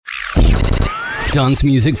Dance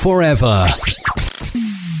music forever.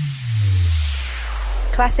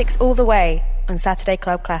 Classics all the way on Saturday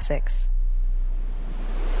Club Classics.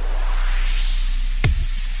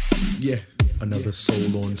 Yeah, another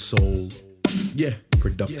soul on soul. Yeah,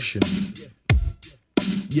 production.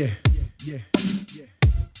 Yeah, yeah,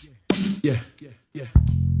 yeah, yeah.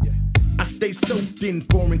 I stay soaked in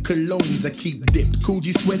foreign colognes. I keep dipped.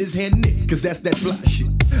 Coogee sweaters hand knit, cause that's that fly shit.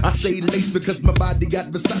 I stay laced because my body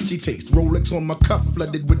got Versace taste. Rolex on my cuff,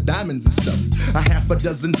 flooded with diamonds and stuff. A half a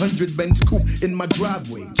dozen 100 Benz coupe in my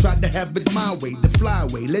driveway. Tried to have it my way, the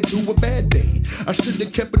flyway led to a bad day. I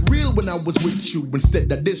should've kept it real when I was with you.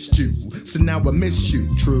 Instead I dissed you, so now I miss you.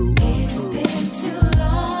 True. It's been too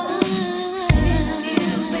long.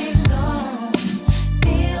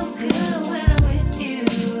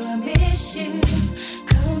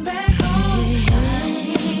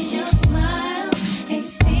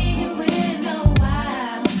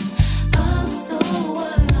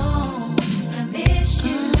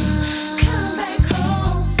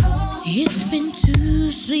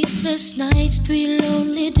 Sleepless nights, 3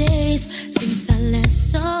 lonely days since I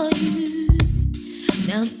last saw you.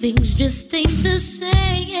 Now things just ain't the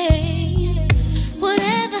same.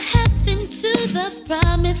 Whatever happened to the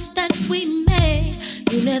promise that we made?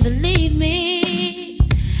 You'll never leave me,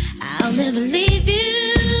 I'll never leave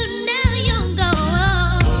you. Now you're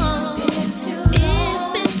gone. It's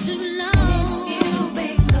been too long since you've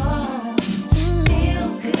been gone.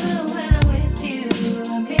 Feels good when I'm with you.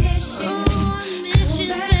 I miss you.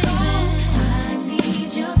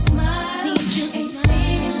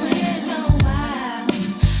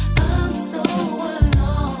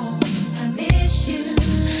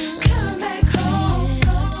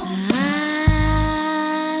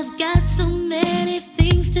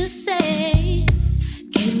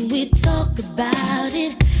 About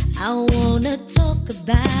it, I wanna talk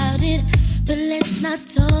about it, but let's not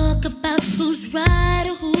talk about who's right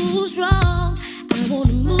or who's wrong. I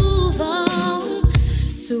wanna move on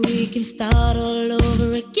so we can start all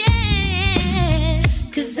over again.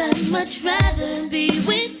 Cause I'd much rather be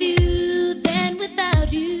with you than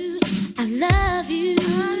without you. I love you,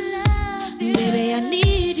 baby, I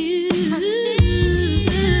need you.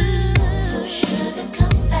 So sugar,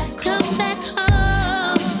 come back home.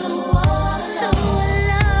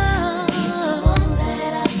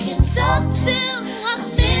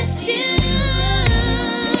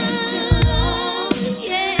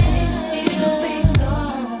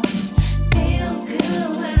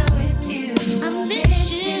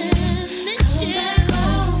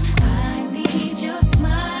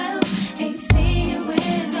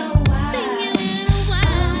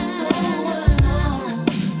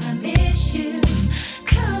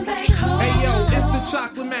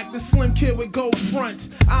 Chocolate Mac, the slim kid with gold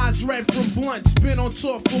fronts. Eyes red from blunts. Been on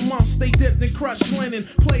tour for months. They dipped in crushed linen.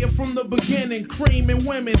 Player from the beginning. Creaming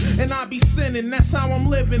women. And I be sinning. That's how I'm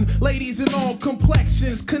living. Ladies in all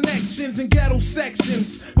complexions. Connections and ghetto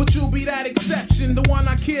sections. But you'll be that exception. The one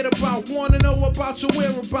I cared about. Wanna know about your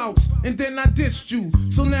whereabouts. And then I dissed you.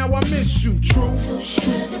 So now I miss you. True. So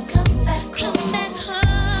sugar, come back home.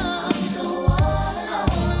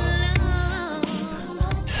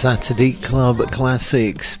 Saturday Club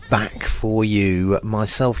Classics back for you.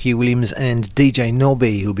 Myself, Hugh Williams, and DJ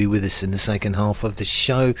Nobby, who'll be with us in the second half of the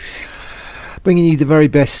show, bringing you the very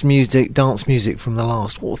best music, dance music from the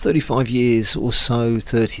last 35 years or so,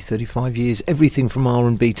 35 years, everything from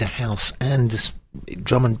R&B to house and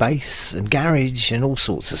drum and bass and garage and all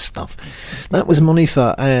sorts of stuff. That was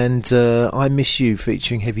Monifa and I Miss You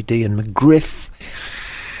featuring Heavy D and McGriff,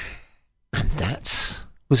 and that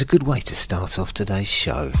was a good way to start off today's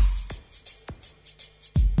show.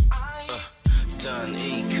 Done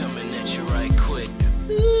E coming at you right quick.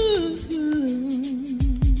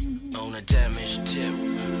 On a damaged tip.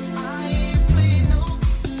 I ain't playing no.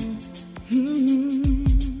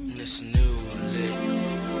 This new lit.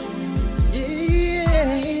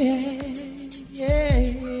 Yeah.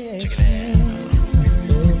 Check it out.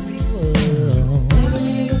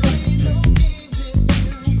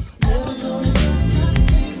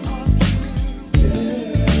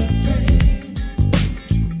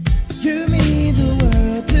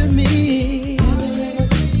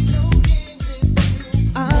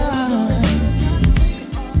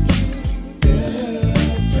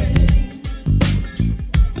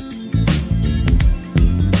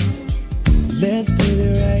 Let's put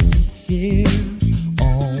it right here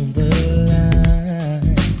on the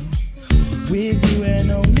line. With you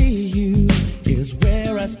and only you is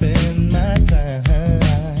where I spend my time.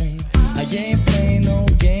 I ain't playing no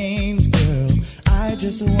games, girl. I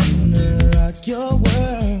just wanna rock your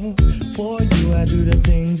world. For you I do the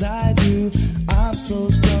things I do. I'm so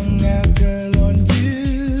strung out, girl, on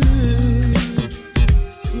you.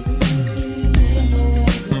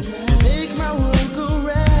 Make my world go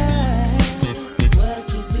round. What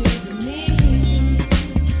you do to me.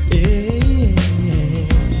 Yeah.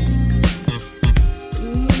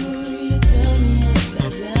 Ooh, you turn me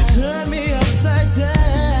upside down. Turn me upside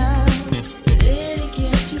down. Lady,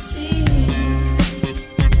 can't you see?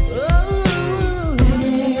 Oh,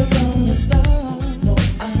 never gonna stop. No,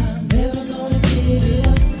 I'm never gonna give it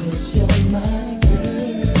up. 'Cause you're my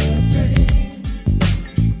girlfriend.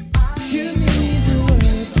 You mean the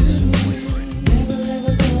world to me. Never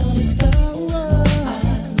ever gonna stop.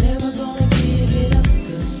 I'm never gonna give it up.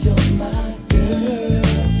 'Cause you're my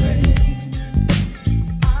girlfriend.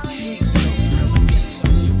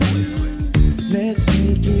 Let's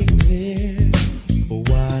make it clear, for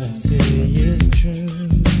what I say is true.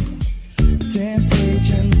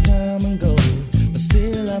 Temptations come and go, but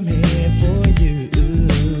still I'm here for you.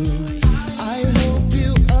 I hope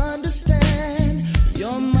you understand.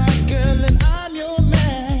 You're my girl and I'm your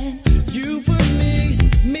man. You for me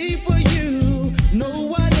for you. No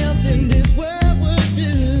one else in this world would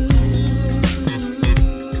do.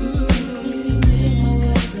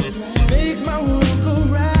 Make my world go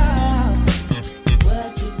round.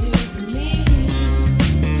 What you do to me.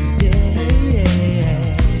 Yeah.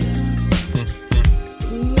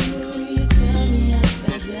 Ooh, you turn me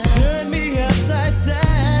upside down. Turn me upside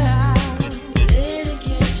down. Lady,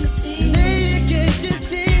 can't you see? Lady, can't you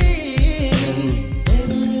see?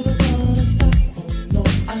 Never ever gonna stop. Oh no,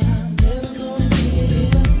 I'm never gonna give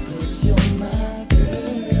it up. 'Cause you're my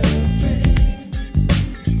girlfriend.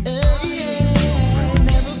 Yeah,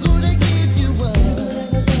 never gonna give you up.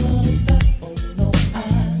 Never gonna stop. Oh no,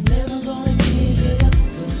 I'm never gonna give it up.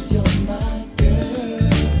 'Cause you're my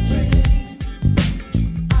girlfriend.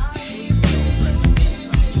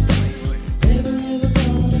 Never ever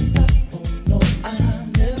gonna stop. Oh no, I'm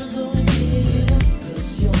never gonna give it up. 'Cause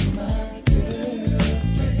you're my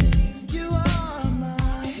girlfriend. You are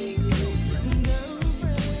my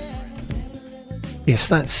girlfriend. Yes,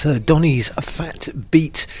 that's Donny's Fat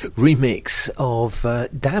Beat remix of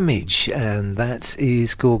Damage, and that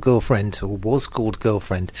is called Girlfriend, or was called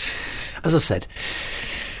Girlfriend. As I said,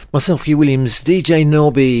 myself, Hugh Williams, DJ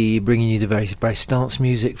Nobby, bringing you the very best dance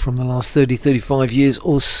music from the last 35 years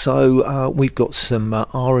or so. We've got some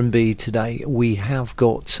R&B today. We have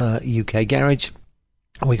got UK Garage.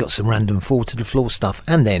 We got some random fall to the floor stuff,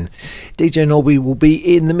 and then DJ Nobby will be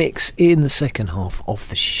in the mix in the second half of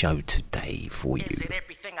the show today for you. Is it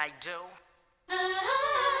everything I do?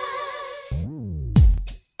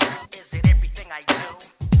 Is it everything I do?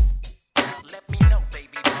 Let me know,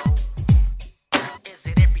 baby boo. Is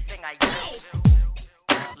it everything I do?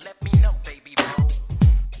 Let me know, baby boo.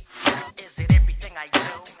 Is it everything I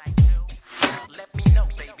do? Let me know,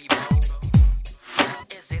 baby boo.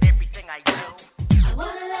 Is it everything I do? I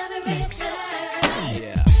wanna love and return.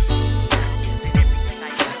 Yeah. Is it everything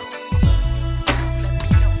I do? Let me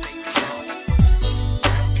know, baby boo.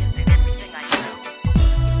 Is it everything I do?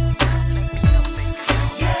 Let me know, baby boo.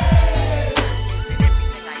 Yeah. Is it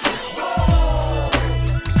everything I do? Let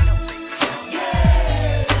me know, baby boo.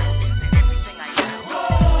 Yeah. Is it everything I do?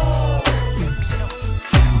 Let me know.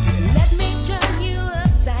 Let me turn you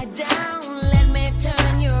upside down. Let me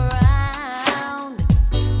turn you around.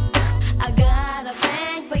 I got a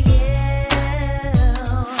thing for you.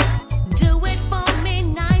 Do it for me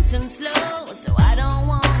nice and slow, so I don't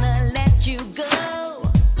wanna let you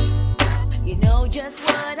go. You know just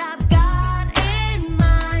what I've got in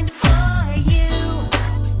mind for you.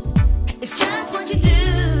 It's just what you do.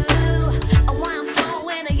 Oh, I'm so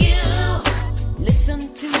into you.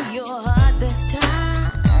 Listen to your heart this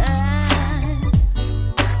time.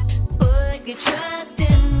 Put your trust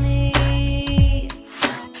in me.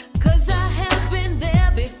 'Cause I have been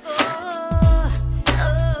there before.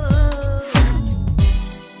 Oh.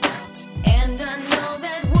 And I know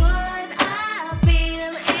that what I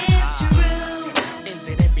feel is true. Is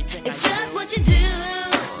it everything It's I just do? what you do.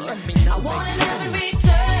 Let me know, I wanna baby. love and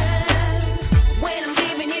return. When I'm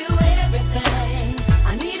giving you everything,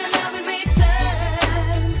 I need a love and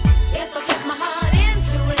return. If I put my heart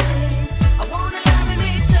into it, I wanna love and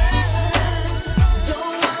return.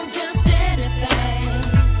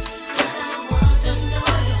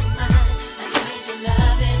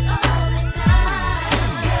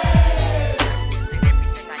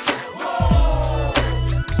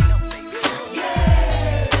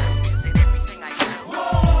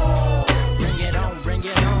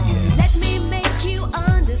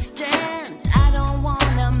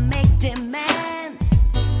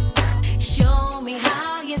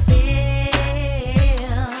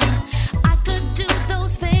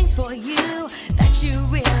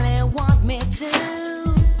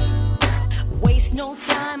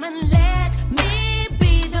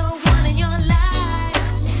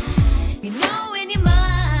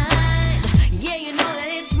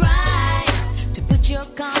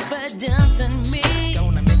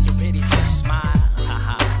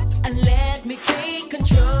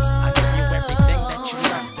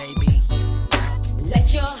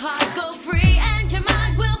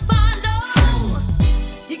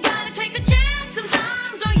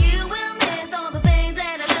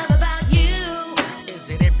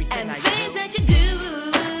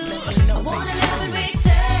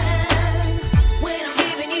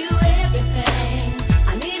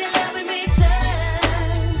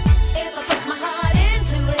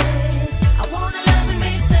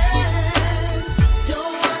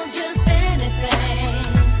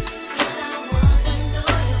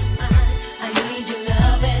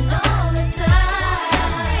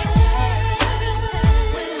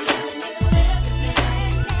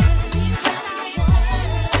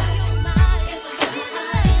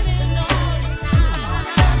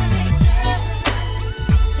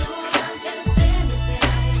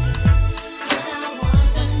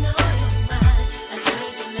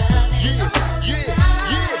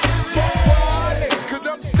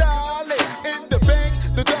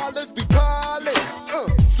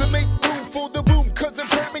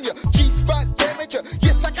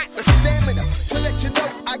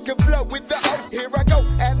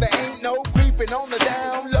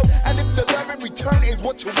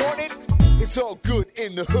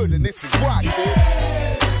 classic. Rock, kid.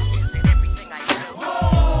 Is it everything I do?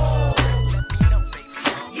 Let me know,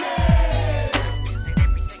 baby. Is it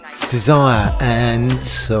everything I do? Desire, and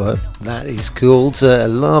that is called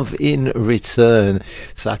Love in Return,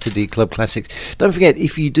 Saturday Club Classics. Don't forget,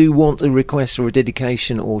 if you do want a request or a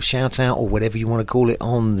dedication or shout out or whatever you want to call it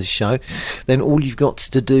on the show, then all you've got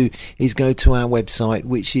to do is go to our website,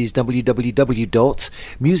 which is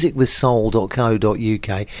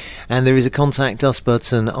www.musicwithsoul.co.uk, and there is a contact us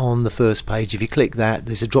button on the first page. If you click that,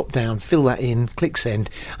 there's a drop down, fill that in, click send,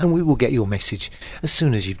 and we will get your message as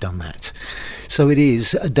soon as you've done that. So it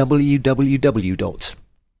is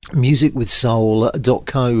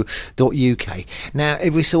www.musicwithsoul.co.uk. Now,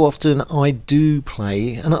 every so often I do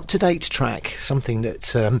play an up-to-date track, something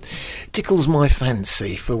that tickles my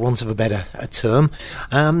fancy, for want of a better term,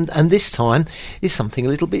 and this time is something a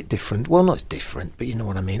little bit different. Well, not different, but you know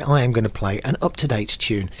what I mean. I am going to play an up-to-date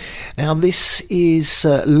tune. Now, this is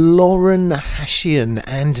Lauren Hashian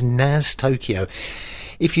and Naz Tokyo.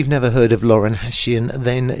 If you've never heard of Lauren Hashian,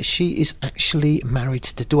 then she is actually married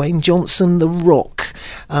to Dwayne Johnson, The Rock.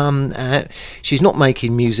 She's not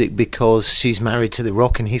making music because she's married to The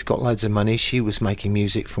Rock and he's got loads of money. She was making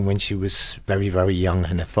music from when she was very, very young,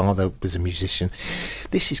 and her father was a musician.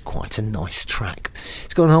 This is quite a nice track.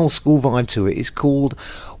 It's got an old school vibe to it. It's called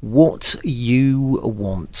What You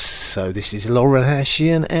Want. So this is Lauren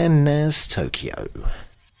Hashian and Naz Tokyo.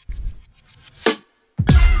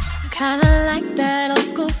 Kinda like that old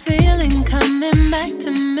school feeling coming back to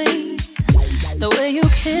me. The way you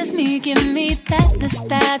kiss me, give me that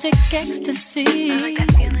nostalgic ecstasy. You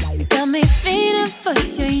got me feeling for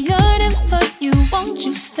you, yearning for you. Won't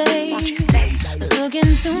you stay? Look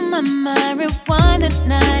into my mind, rewind the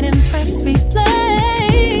night and press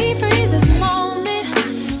replay. Freeze this moment,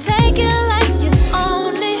 take it like you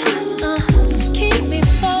own it. Keep me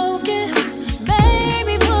focused,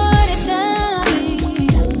 baby, put it down on me.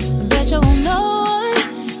 Bet you won't know what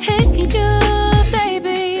hit you,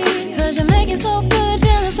 baby. 'Cause you make it so good,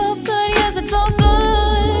 feeling so good, yes, it's so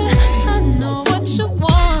good. I know what you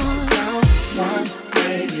want. Don't front,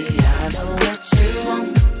 baby, I know what you want.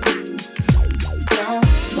 Don't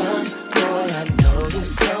front, boy, I know you're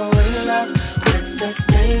so in love with the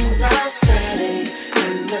things I say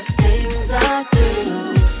and the things I do.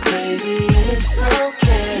 Baby, it's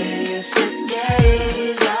okay if it's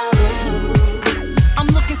deja vu. I'm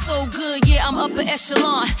looking so good, yeah, I'm upper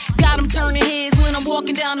echelon. Got them turning heads when I'm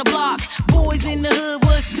walking down the block. Boys in the hood,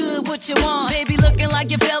 what's good, what you want? Baby, looking like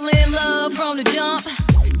you fell in love from the jump.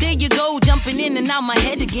 There you go, jumping in and out my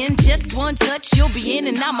head again. Just one touch, you'll be in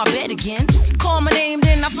and out my bed again. Call my name,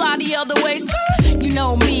 then I fly the other way. You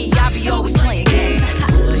know me, I be always playing games.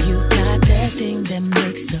 Boy, you got that thing that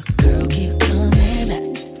makes a girl keep coming back.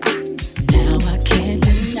 Now I can't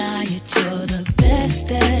deny it, you're the best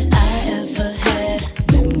that I ever had.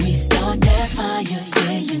 When we start that fire,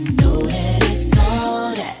 yeah, you know that it's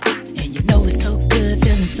all that. And you know it's so good,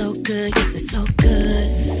 feeling so good, yes, it's so good.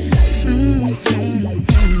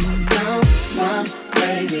 Don't front,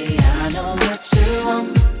 baby, I know what you want.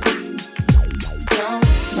 Don't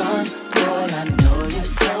front, boy, I know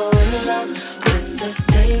you're so in love with the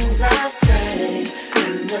things I say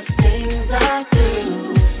and the things I do.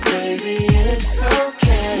 Baby, it's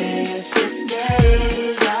okay if it's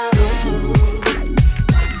deja vu.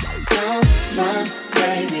 Don't front,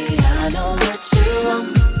 baby, I know what you want.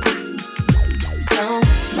 Don't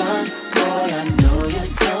front, boy, I know you're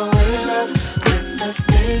so in love with the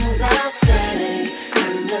things I say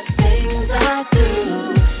and the things I do.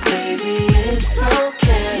 Baby, it's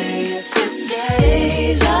okay if it's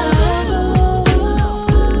deja vu.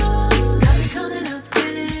 Got me coming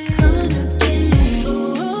again, coming again.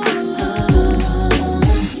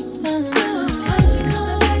 Got you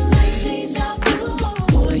coming back like deja vu.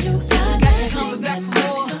 Boy, you got Got you that coming thing back that for makes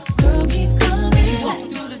more. a girl keep coming Walk back.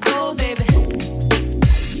 through the door, baby.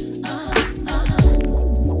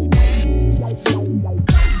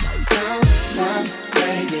 Don't front,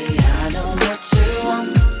 baby, I know what you want.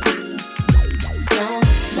 Don't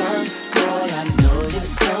front, boy, I know you're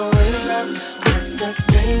so in love with the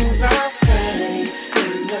things I say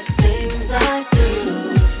and the things I do.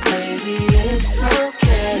 Baby, it's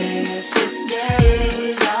okay if it's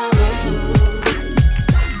deja vu.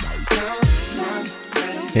 Don't front,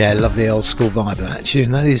 baby. Yeah, I love the old school vibe of that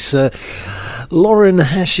tune. That is Lauren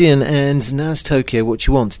Hashian and Naz Tokyo, What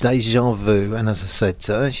You Want, Deja Vu. And as I said,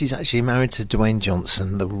 she's actually married to Dwayne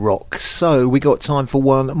Johnson, The Rock. So we got time for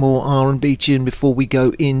one more R&B tune before we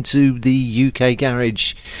go into the UK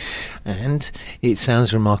garage. And it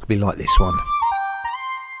sounds remarkably like this one.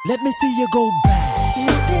 Let me see you go back.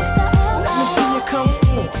 Let me see you come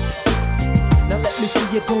forward. Now let me see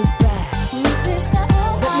you go back.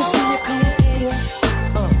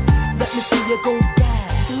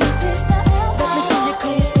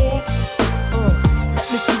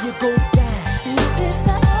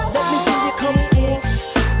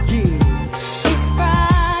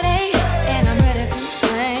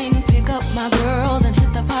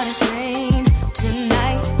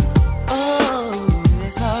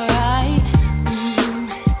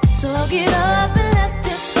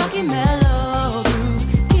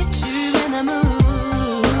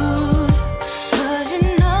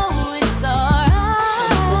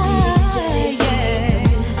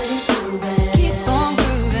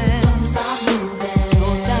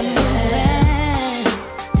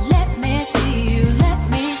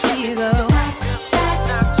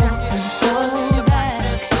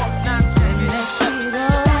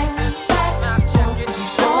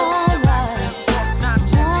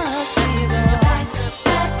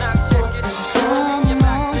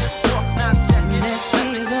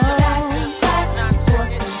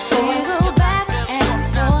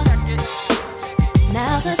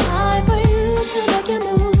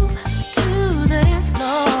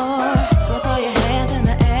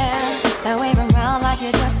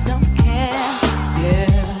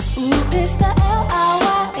 Ooh, it's the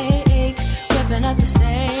LIYAH, ripping up the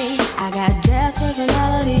stage. I got jazz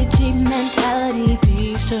personality, cheap mentality,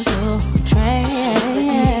 peach to soul train.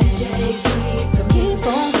 Keep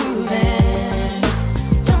on grooving,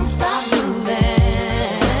 don't stop moving.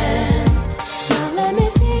 Now let me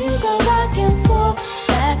see you go back and forth,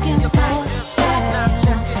 back and forth, back and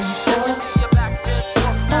forth.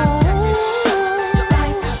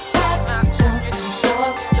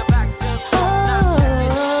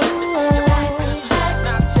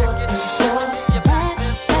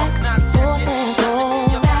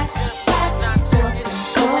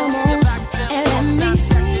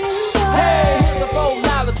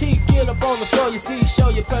 You see, show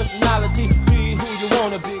your personality, be who you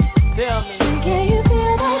wanna be. Tell me. So can you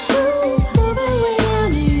feel that groove moving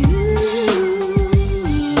around you?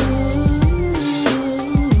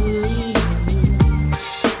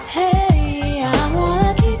 Hey, I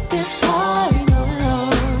wanna keep this party going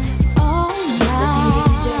on all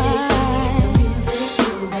night.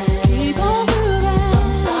 Keep on grooving,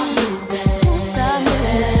 don't stop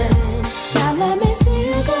moving. Now let me see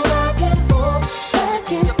you go back and forth,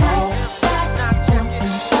 back and forth.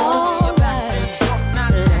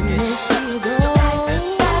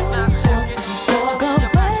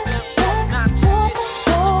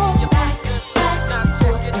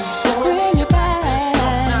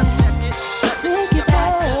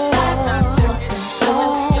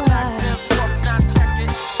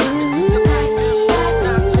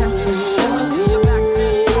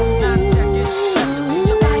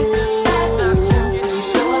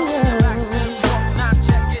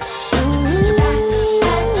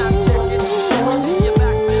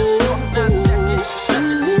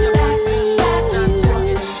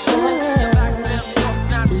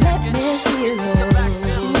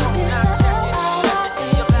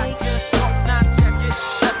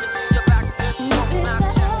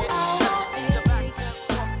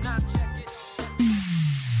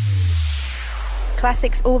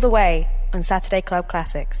 Classics all the way on Saturday Club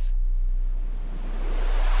Classics.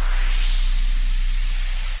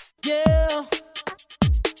 Yeah,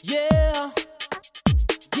 yeah,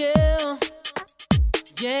 yeah,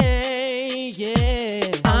 yeah, yeah.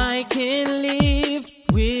 I can't live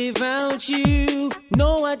without you.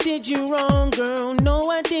 No, I did you wrong, girl.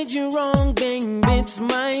 No, I did you wrong, babe. It's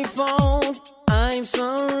my fault. I'm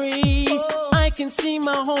sorry. I can see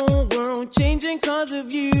my whole world changing cause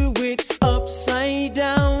of you. It's upside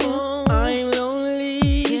down. I'm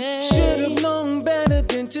lonely. Should have known better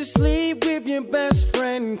than to sleep with your best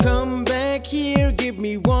friend. Come back here, give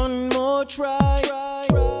me one more try.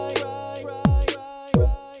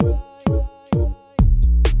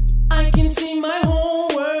 I can see my whole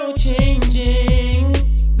world changing.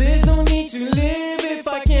 There's no need to live if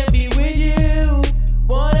I can't be with you.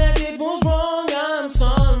 What I did was wrong, I'm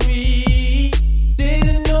sorry.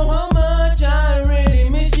 Didn't know how much I really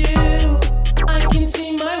miss you. I can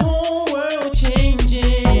see my whole world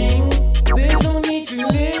changing. There's no need to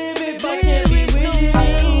live if I can't be with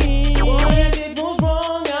you. What I did was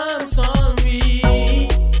wrong, I'm sorry.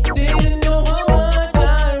 Didn't know how much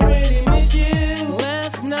I really miss you.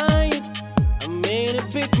 Last night I made a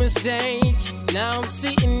big mistake. Now I'm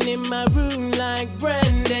sitting in my room like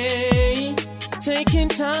Brandy, taking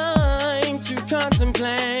time to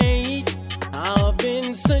contemplate. I've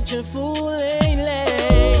been such a fool lately.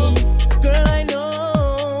 Girl, I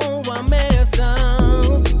know I messed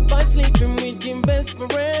up by sleeping with your best friend.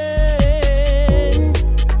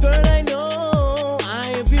 Girl, I know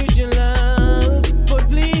I abused your love, but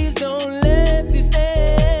please don't let this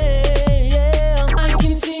end. Yeah. I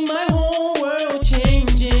can see my whole world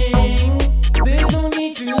changing. There's no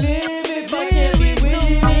need to live if I can't be with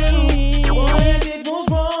you. What I did was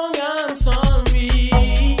wrong, I'm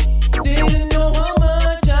sorry. Didn't know how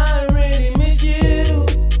much I really miss you.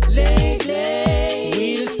 Lately,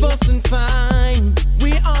 we just fuss and fight.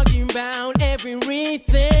 We argue about everything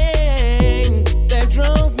that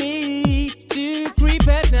drove me to creep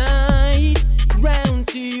at night. Round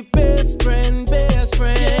to best friend, best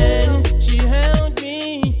friend. She held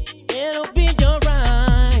me, it'll be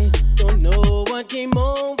alright. Don't know what came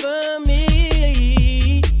over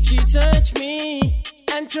me. She touched me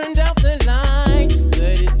and turned off the lights,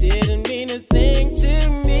 but it didn't mean a thing to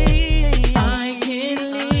me. I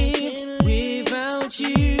can't live without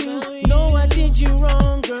you. No, I did you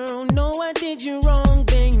wrong, girl. No, I did you wrong,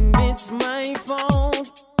 babe. It's my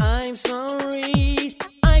fault. I'm sorry.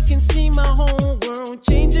 I can see my whole world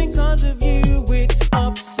changing cause of you. It's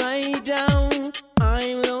upside down.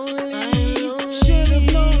 I'm lonely. Should have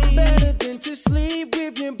known better than to sleep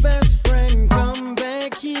with your best friend. Come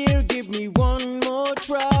back here, give me one more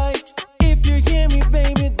try. If you hear me,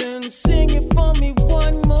 baby, then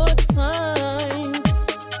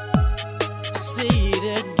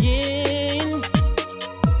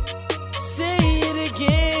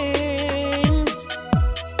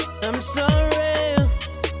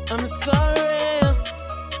I'm sorry.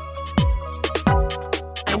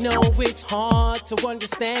 I know it's hard to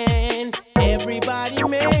understand. Everybody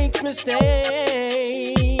makes mistakes.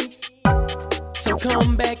 So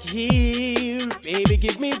come back here, baby,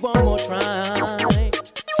 give me one more try.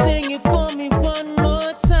 Sing it for me one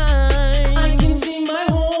more time. I can see my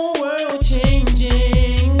whole world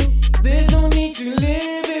changing. There's no need to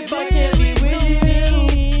live if I can't be with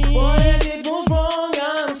you. What I did was wrong,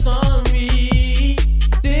 I'm sorry.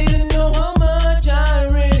 Didn't know how much I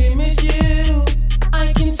really miss you.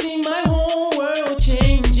 I can see my whole world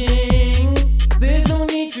changing. There's no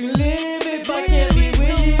need to live if I can't be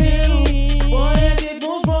with you. What I did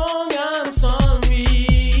was wrong, I'm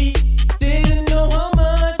sorry. Didn't know how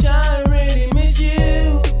much I really miss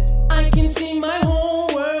you. I can see my whole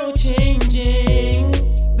world changing.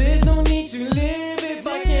 There's no need to live if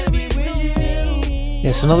I can't be with you.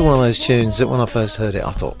 Yes, another one of those tunes that when I first heard it,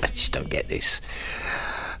 I thought, I just don't get this.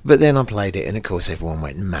 But then I played it, and of course everyone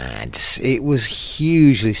went mad. It was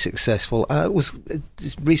hugely successful.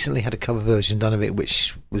 It recently had a cover version done of it,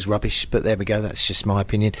 which was rubbish, but there we go, that's just my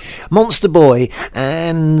opinion. Monster Boy,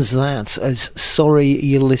 and that's as Sorry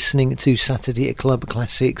You're Listening to Saturday at Club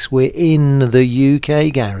Classics. We're in the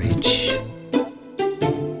UK Garage.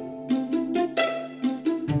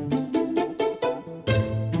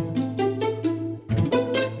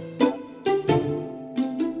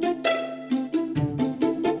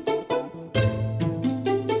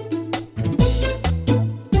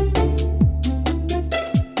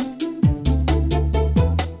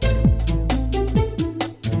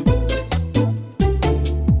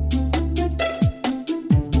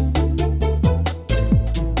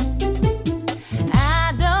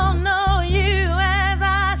 I don't know you as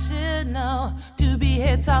I should know to be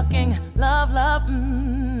here talking love, love.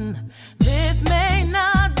 This may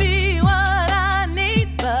not be what I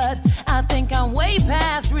need, but I think I'm way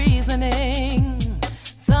past reasoning.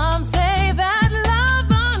 Some say that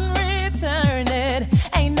love unreturned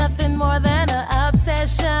ain't nothing more than an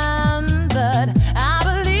obsession, but I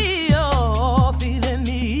believe you're feeling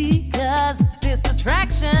me, 'cause this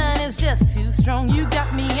attraction is just too strong. You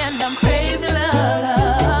got me and I'm crazy,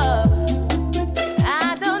 love.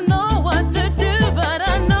 I don't know what to do, but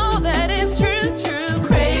I know that it's true, true.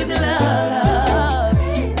 Crazy love.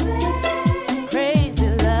 Crazy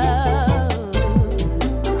love.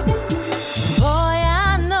 Boy,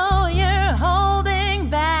 I know you're holding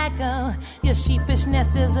back. Your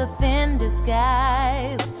sheepishness is a thin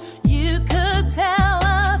disguise. You could tell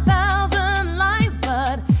 1,000 lies,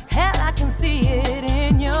 but hell, I can see it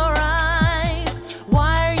in your eyes.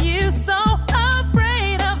 Why are you so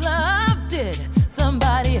afraid of love? Did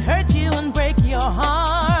somebody hurt you and break your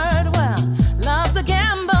heart? Well, love's a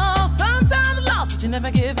gamble, sometimes lost, but you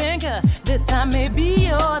never give in. 'Cause this time may be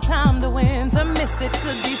your time to win. To miss it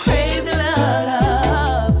could be crazy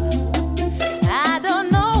love. I don't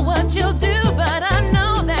know what you'll do, but I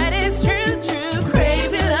know that it's true, true.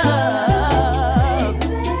 Crazy love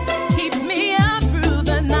keeps me up through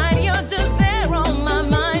the night. You're just there on my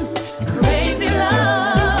mind. Crazy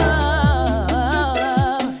love.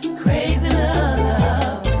 Crazy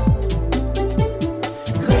love.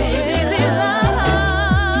 Crazy love.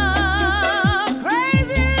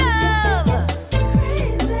 Crazy love.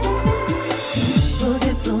 We'll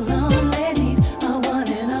get so lonely, need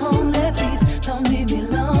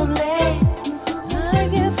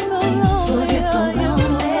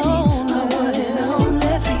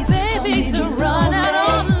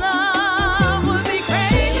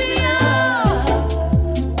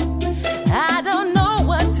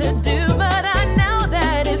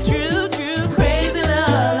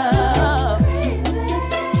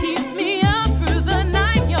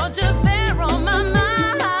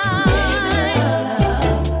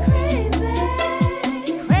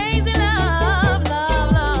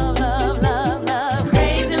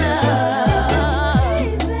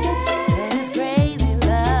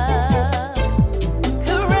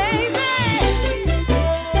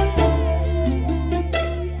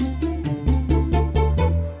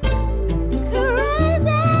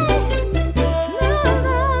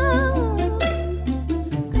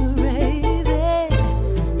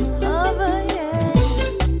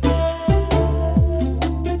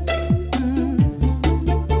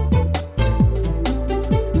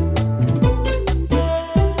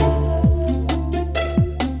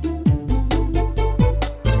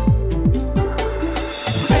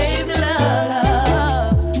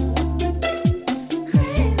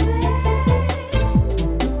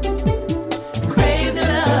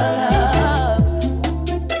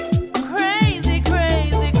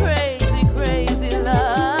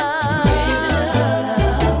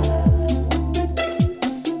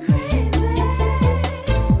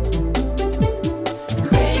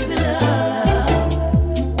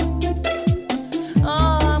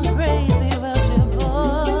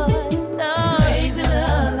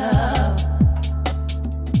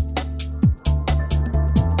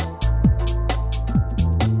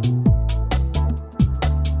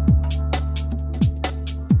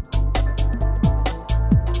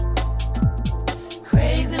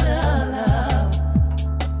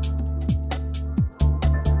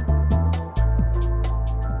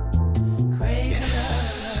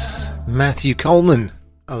Matthew Coleman,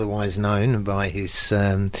 otherwise known by his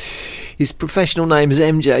professional name as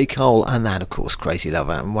MJ Cole, and that, of course, Crazy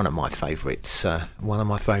Lover, one of my favourites, one of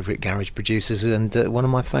my favourite garage producers, and one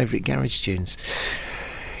of my favourite garage tunes.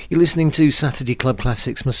 You're listening to Saturday Club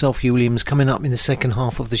Classics. Myself, Hugh Williams. Coming up in the second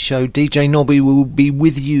half of the show, DJ Nobby will be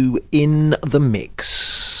with you in the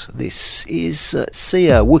mix. This is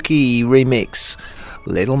Sia Wookie remix,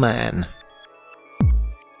 Little Man.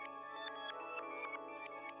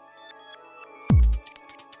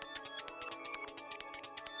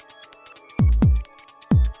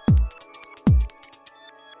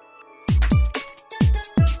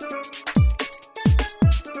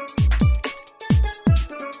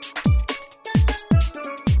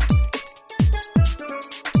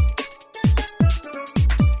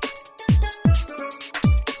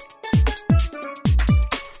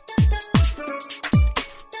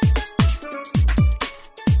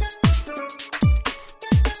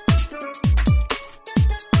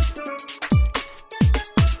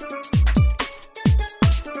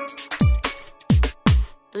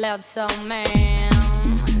 Loud soul man,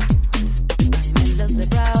 I'm endlessly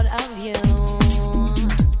proud of you.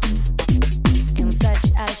 In such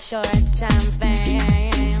a short time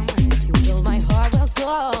span, you filled my heart with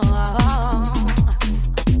soul.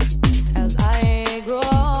 As I grow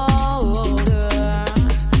older,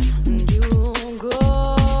 you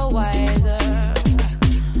grow wiser,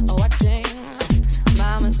 watching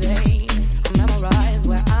my mistakes, memorize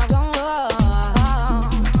where I've gone wrong.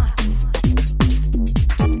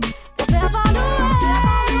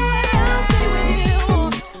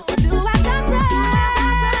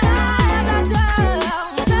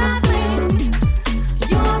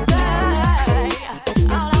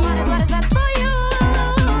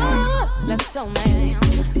 So man,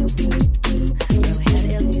 your head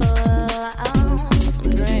is full of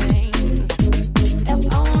dreams. If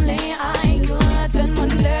only I could spend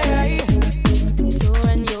one day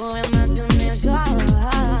touring your imagination.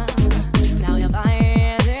 Now you're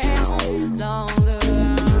fighting longer,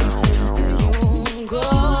 you go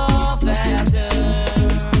faster,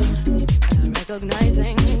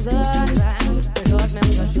 recognizing the times that caused me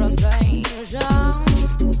such frustration.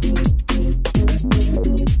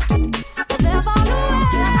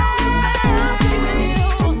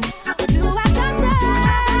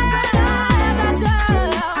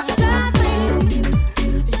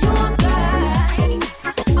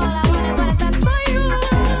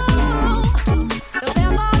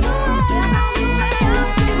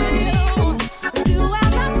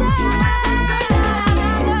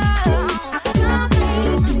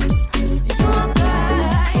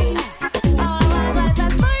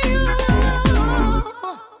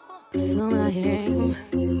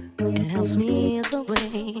 It helps me as a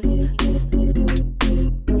way.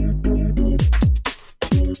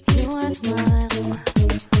 Your smile,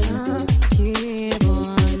 I keep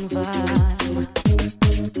on fire.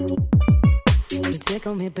 You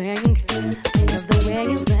tickle me pink, I love the way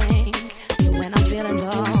you sing. So when I'm feeling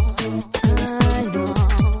low, I know,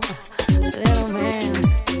 little man,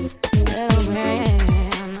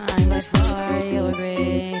 I'm by far your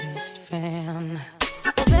greatest fan.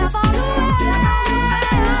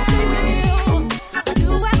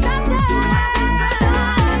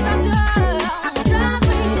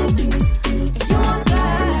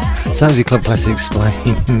 Saturday Club Classics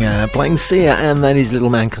playing Sia, and that is Little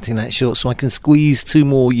Man, cutting that short so I can squeeze two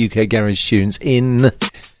more UK garage tunes in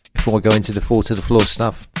before I go into the four to the floor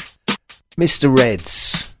stuff. Mr. Reds.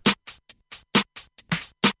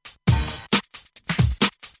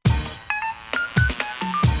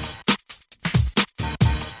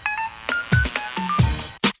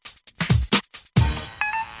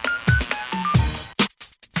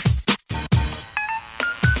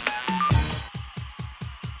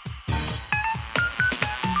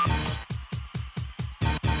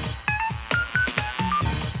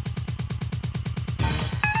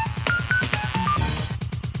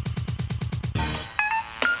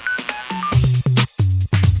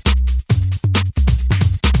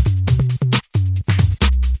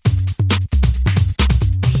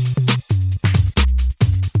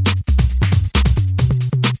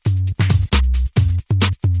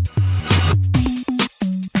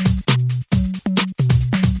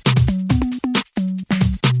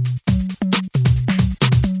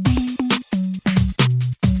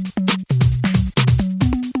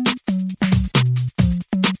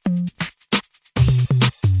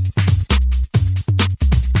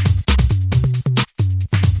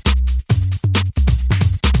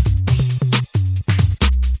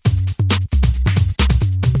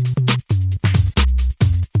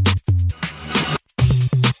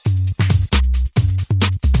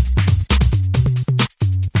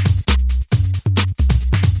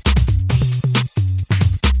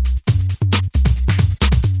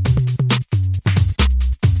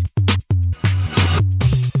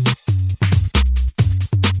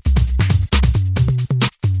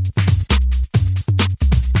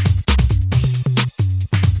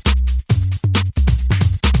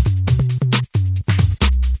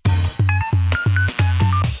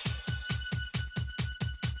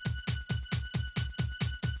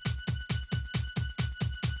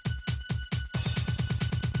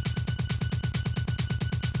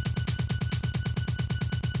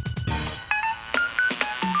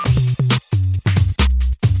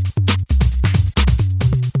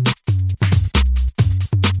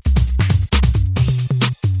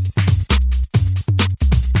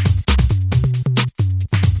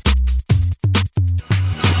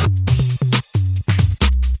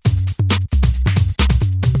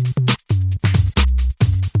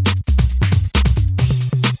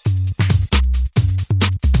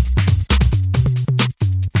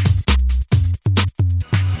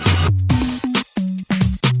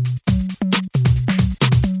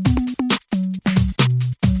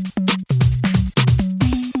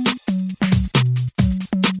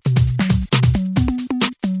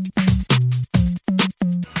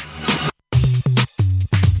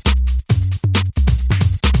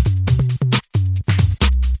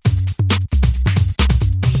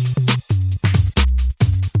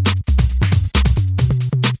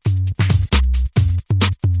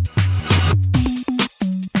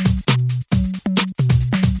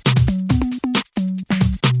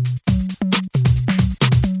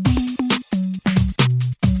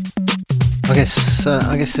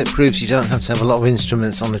 guess it proves you don't have to have a lot of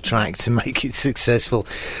instruments on a track to make it successful.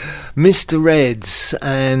 Mr. Reds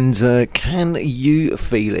and Can You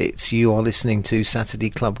Feel It? You are listening to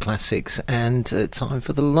Saturday Club Classics, and time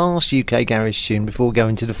for the last UK garage tune before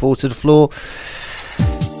going to the 4 to the floor.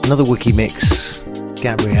 Another wiki mix,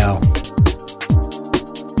 Gabrielle.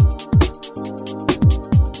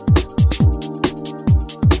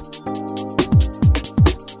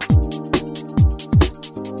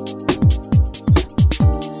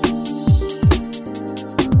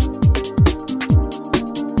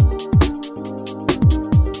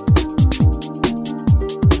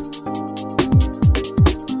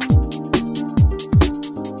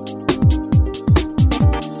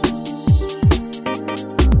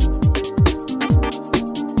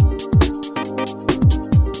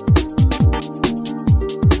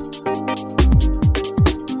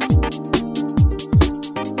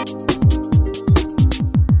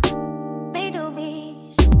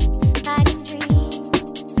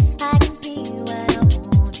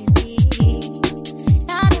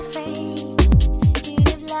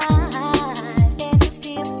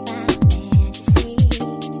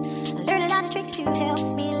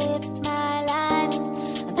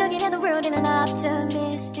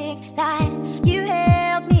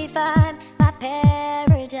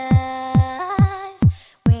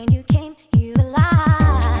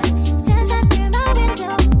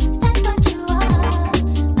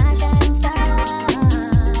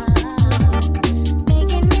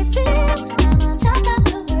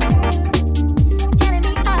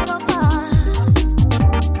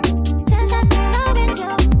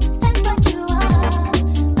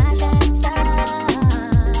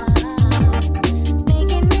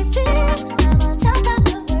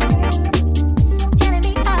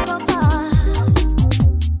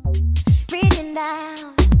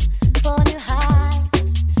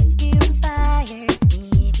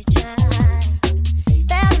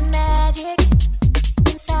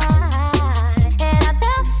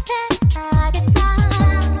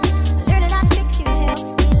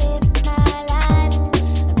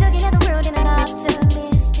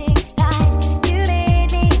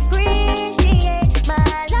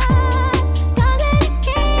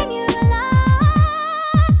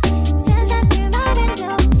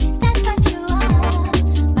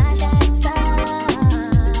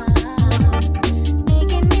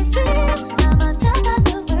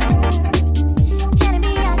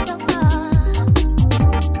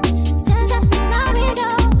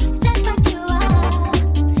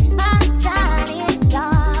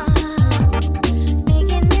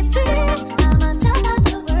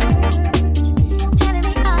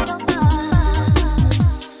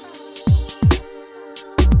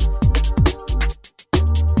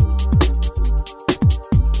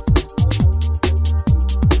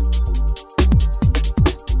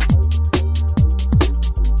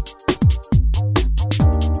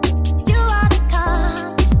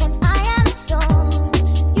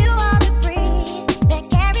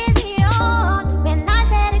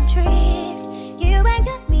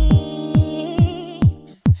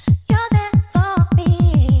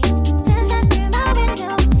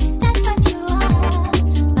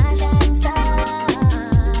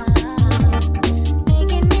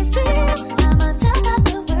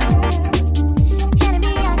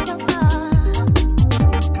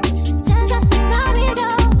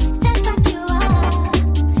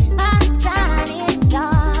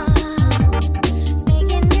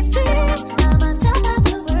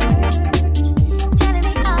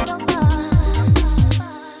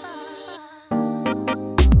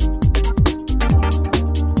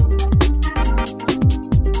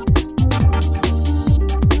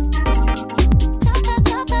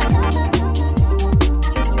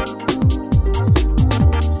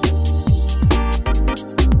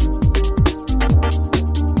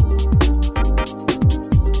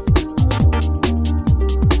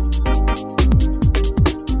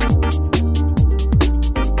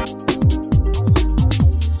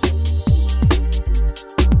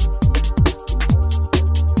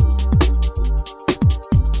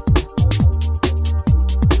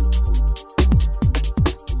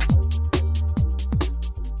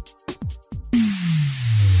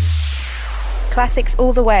 Classics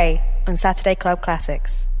all the way on Saturday Club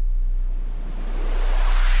Classics.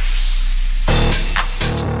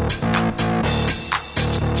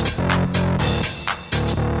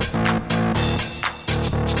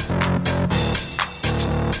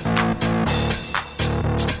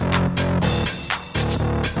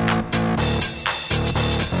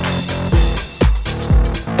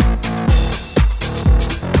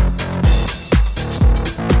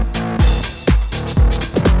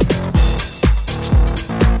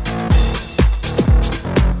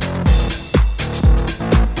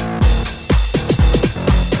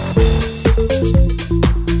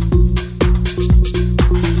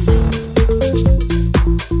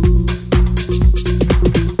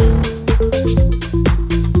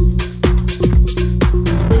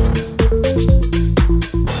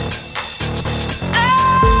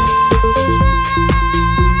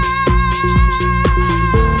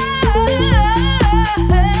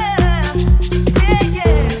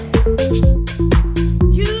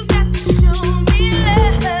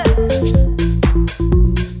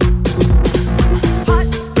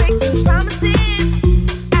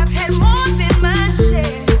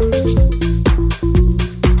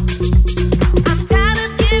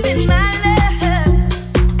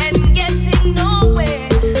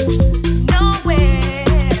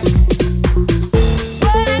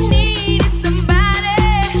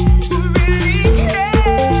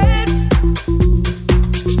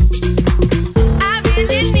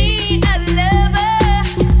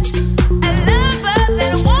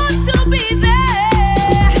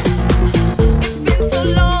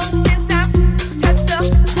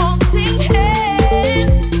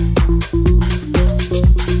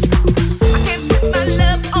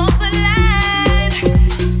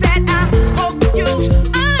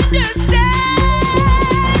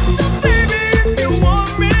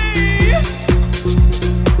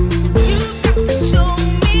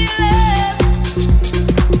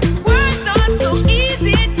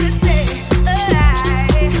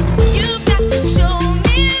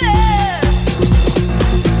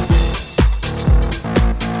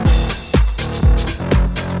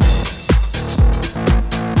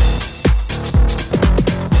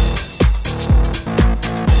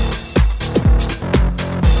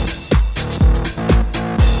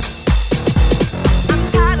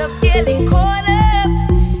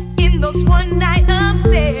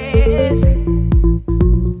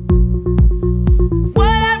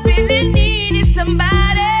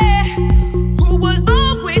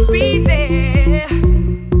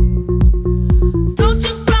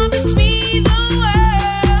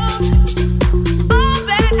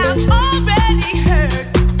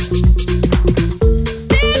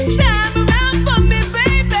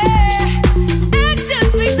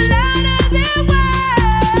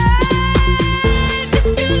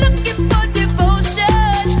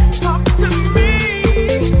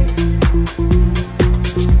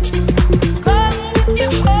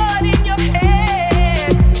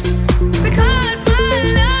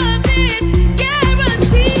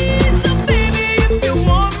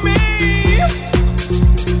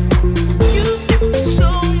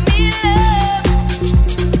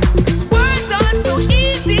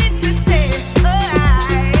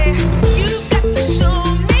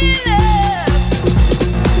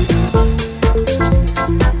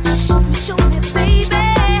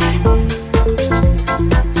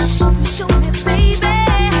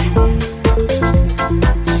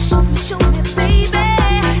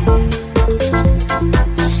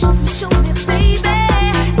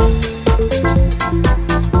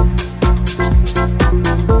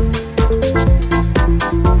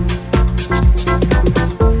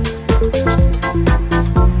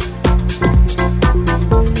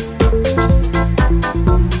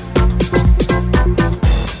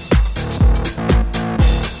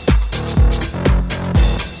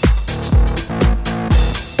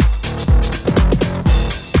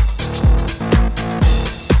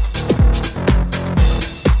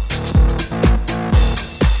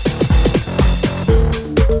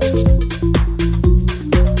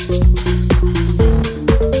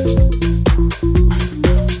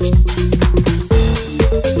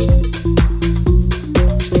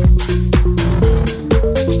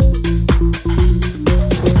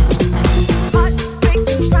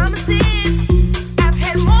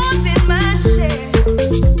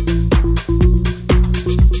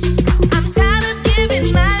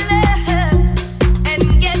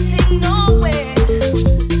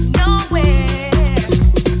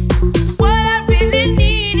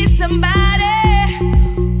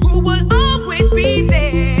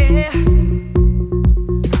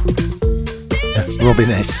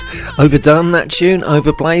 Robin S. Overdone that tune?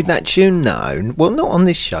 Overplayed that tune? No. Well, not on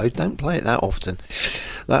this show. Don't play it that often.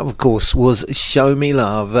 That, of course, was Show Me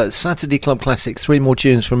Love. Saturday Club Classic. 3 more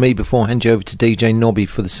tunes from me before I hand you over to DJ Nobby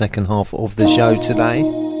for the second half of the show today.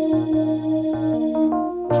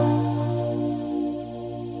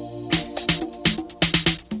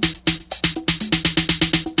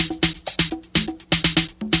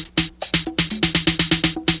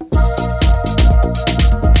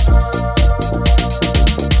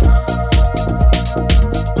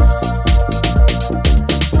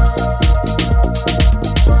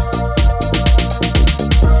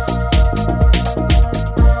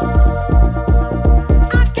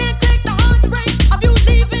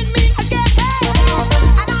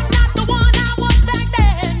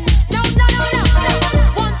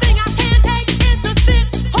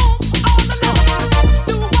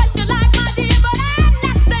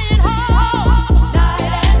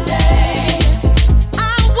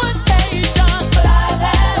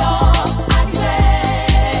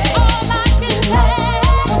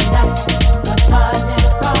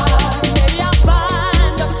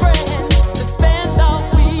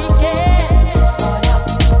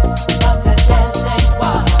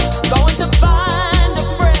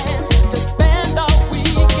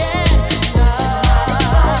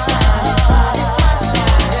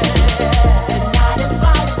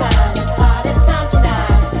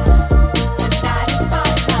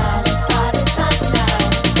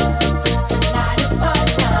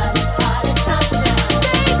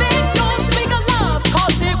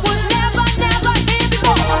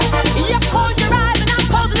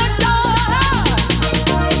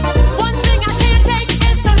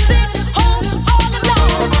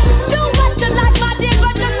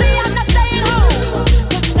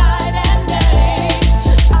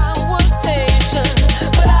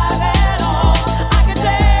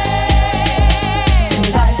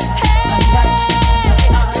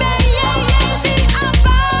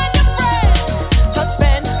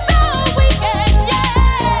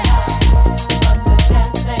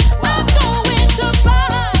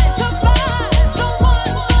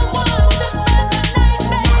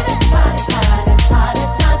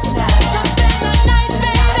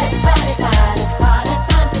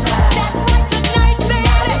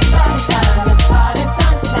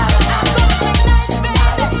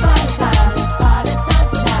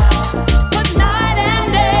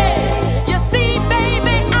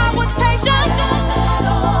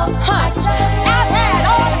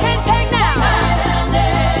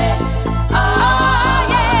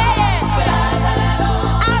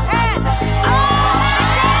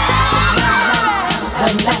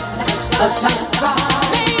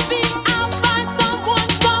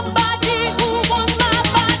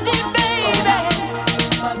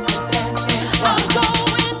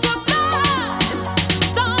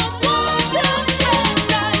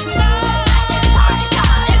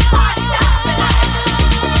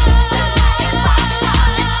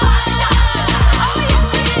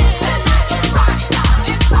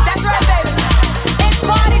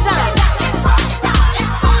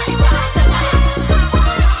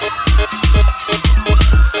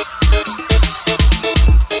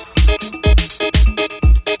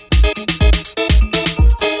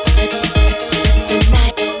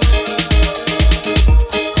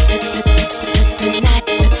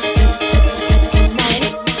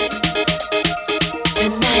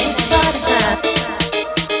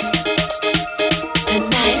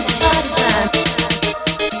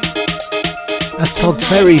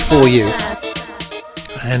 Terry for you,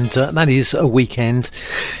 and that is a weekend.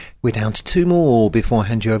 We're down to 2 more before I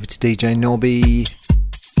hand you over to DJ Nobby.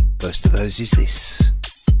 First of those is this.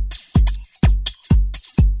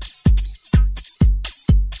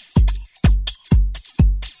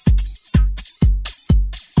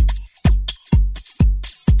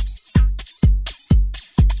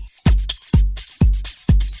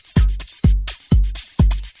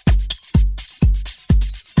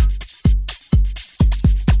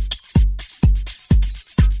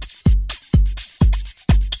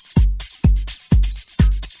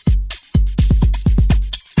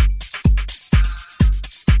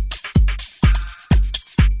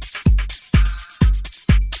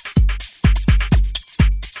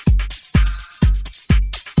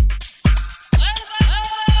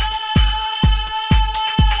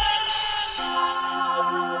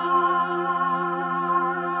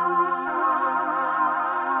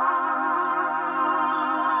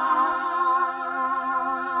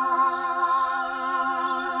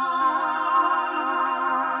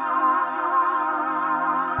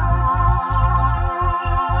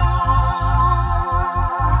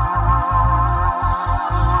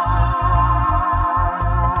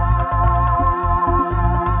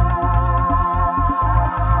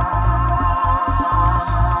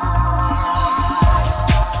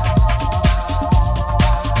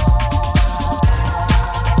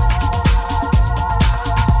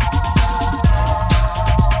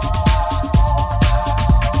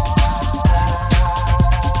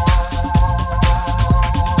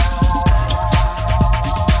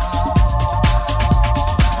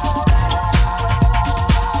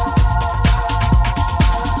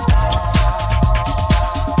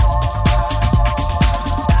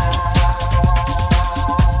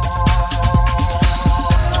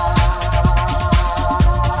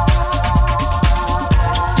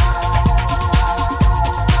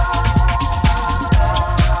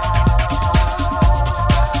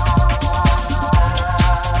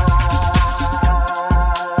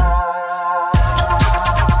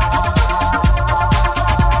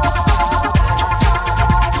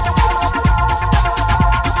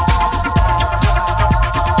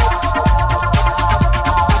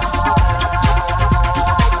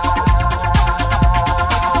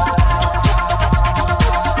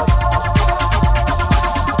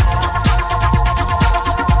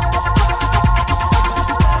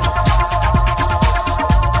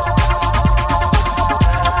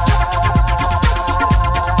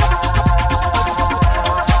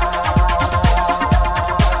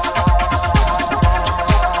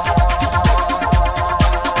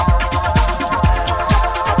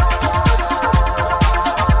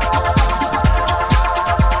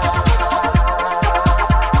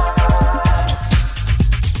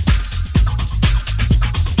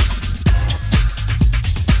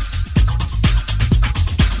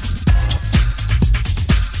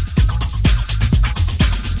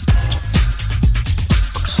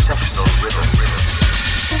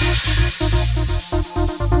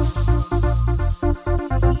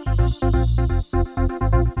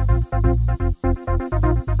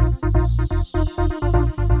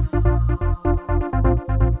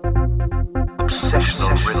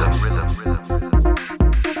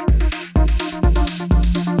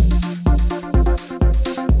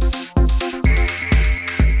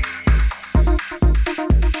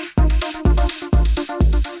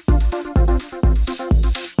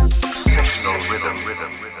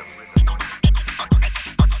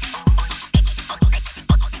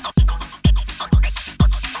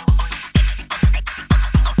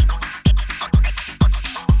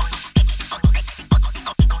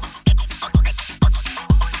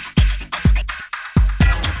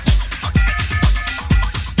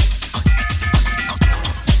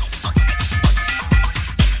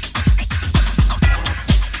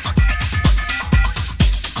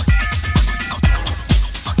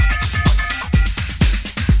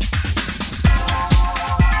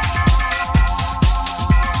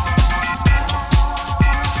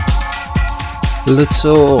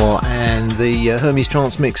 Latour and the Hermes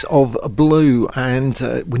Trance mix of Blue, and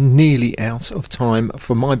we're nearly out of time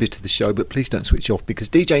for my bit of the show, but please don't switch off because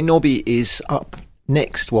DJ Nobby is up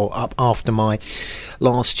next, well, up after my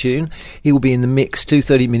last tune. He will be in the mix, 2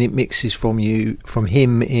 30-minute mixes from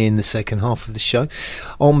him in the second half of the show.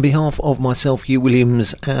 On behalf of myself, Hugh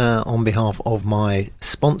Williams, on behalf of my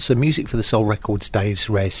sponsor, Music for the Soul Records,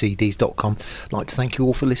 davesrarecds.com, I'd like to thank you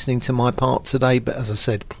all for listening to my part today, but as I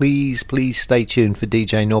said, please stay tuned for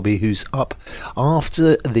DJ Nobby, who's up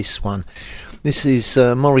after this one. This is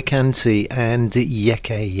Morikanti and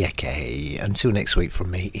Yeke Yeke. Until next week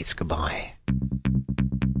from me, it's goodbye.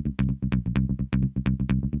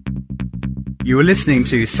 You are listening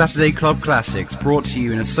to Saturday Club Classics, brought to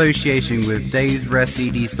you in association with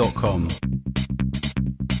davesrarecds.com.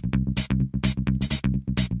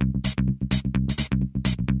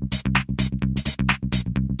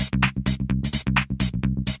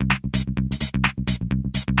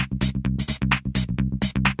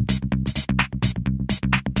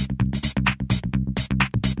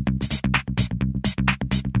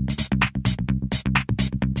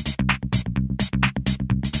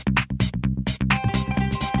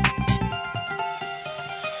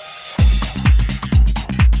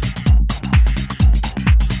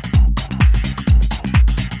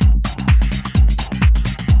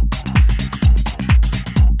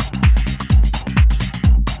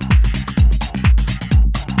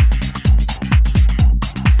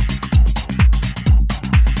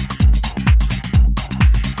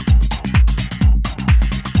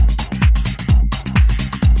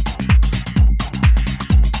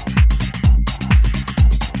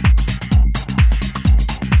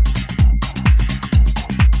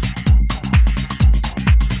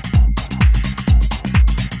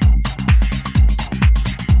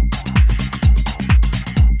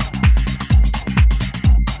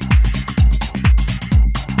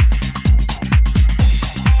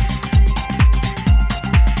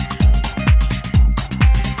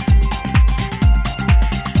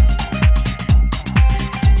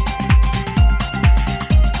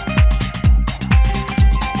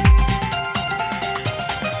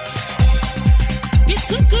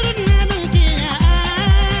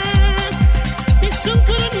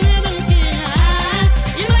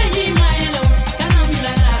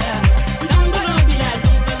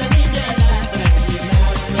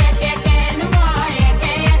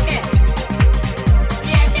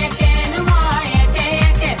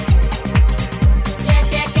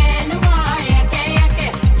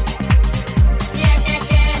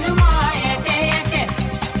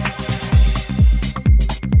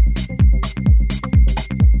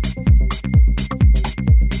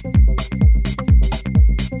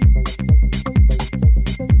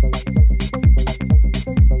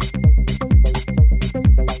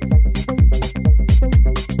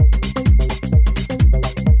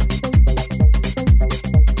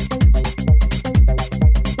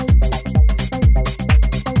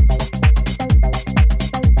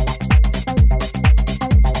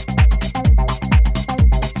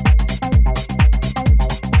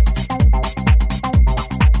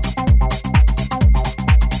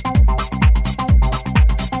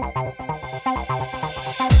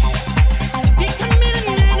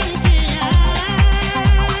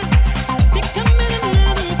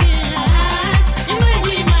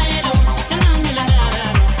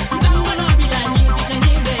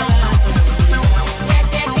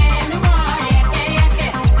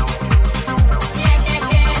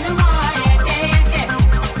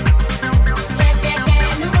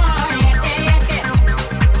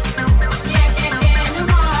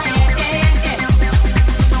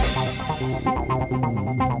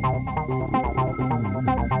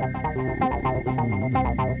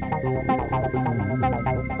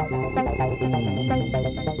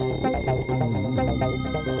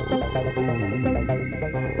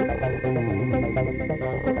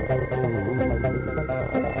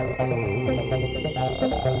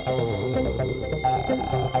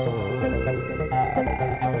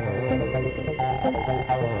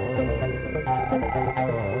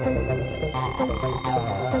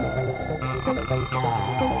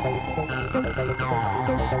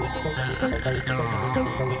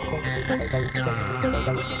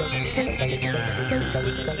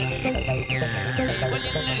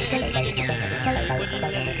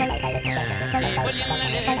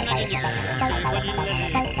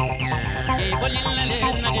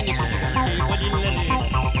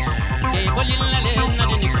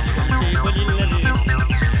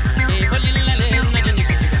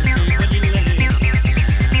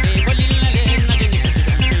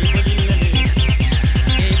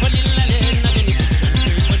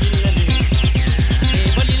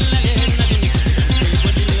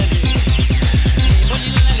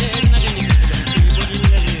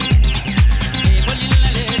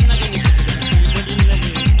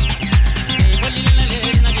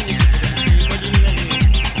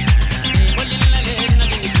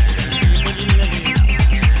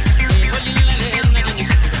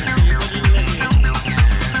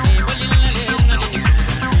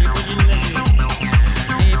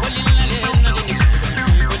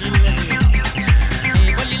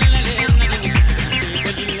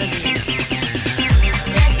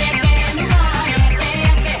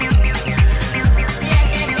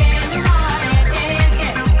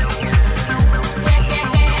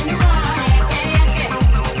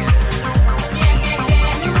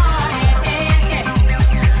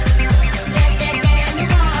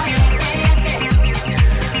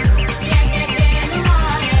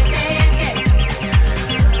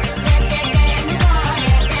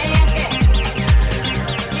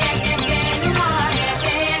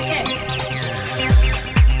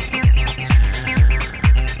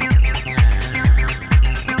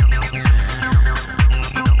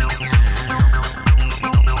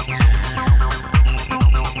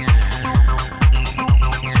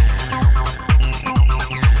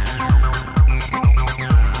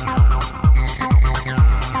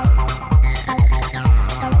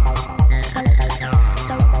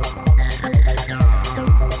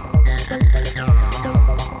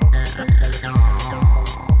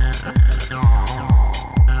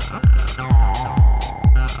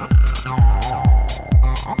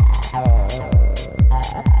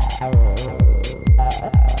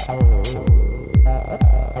 And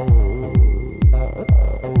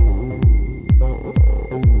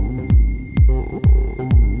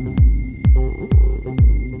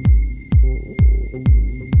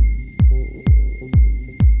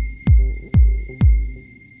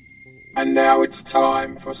now it's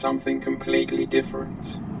time for something completely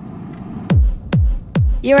different.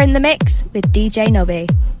 You're in the mix with DJ Nobby.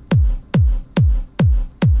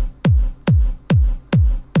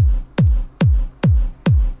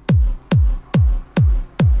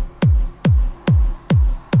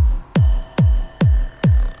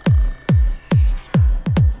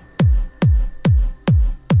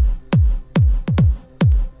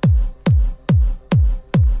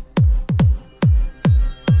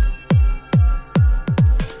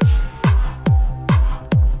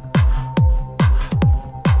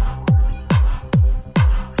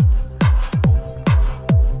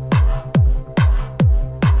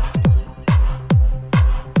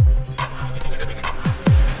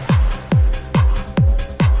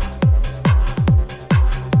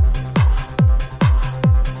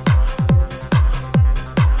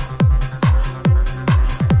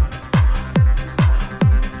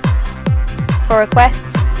 For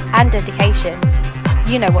requests and dedications,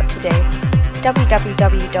 you know what to do.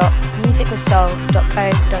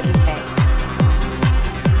 www.musicwithsoul.co.uk.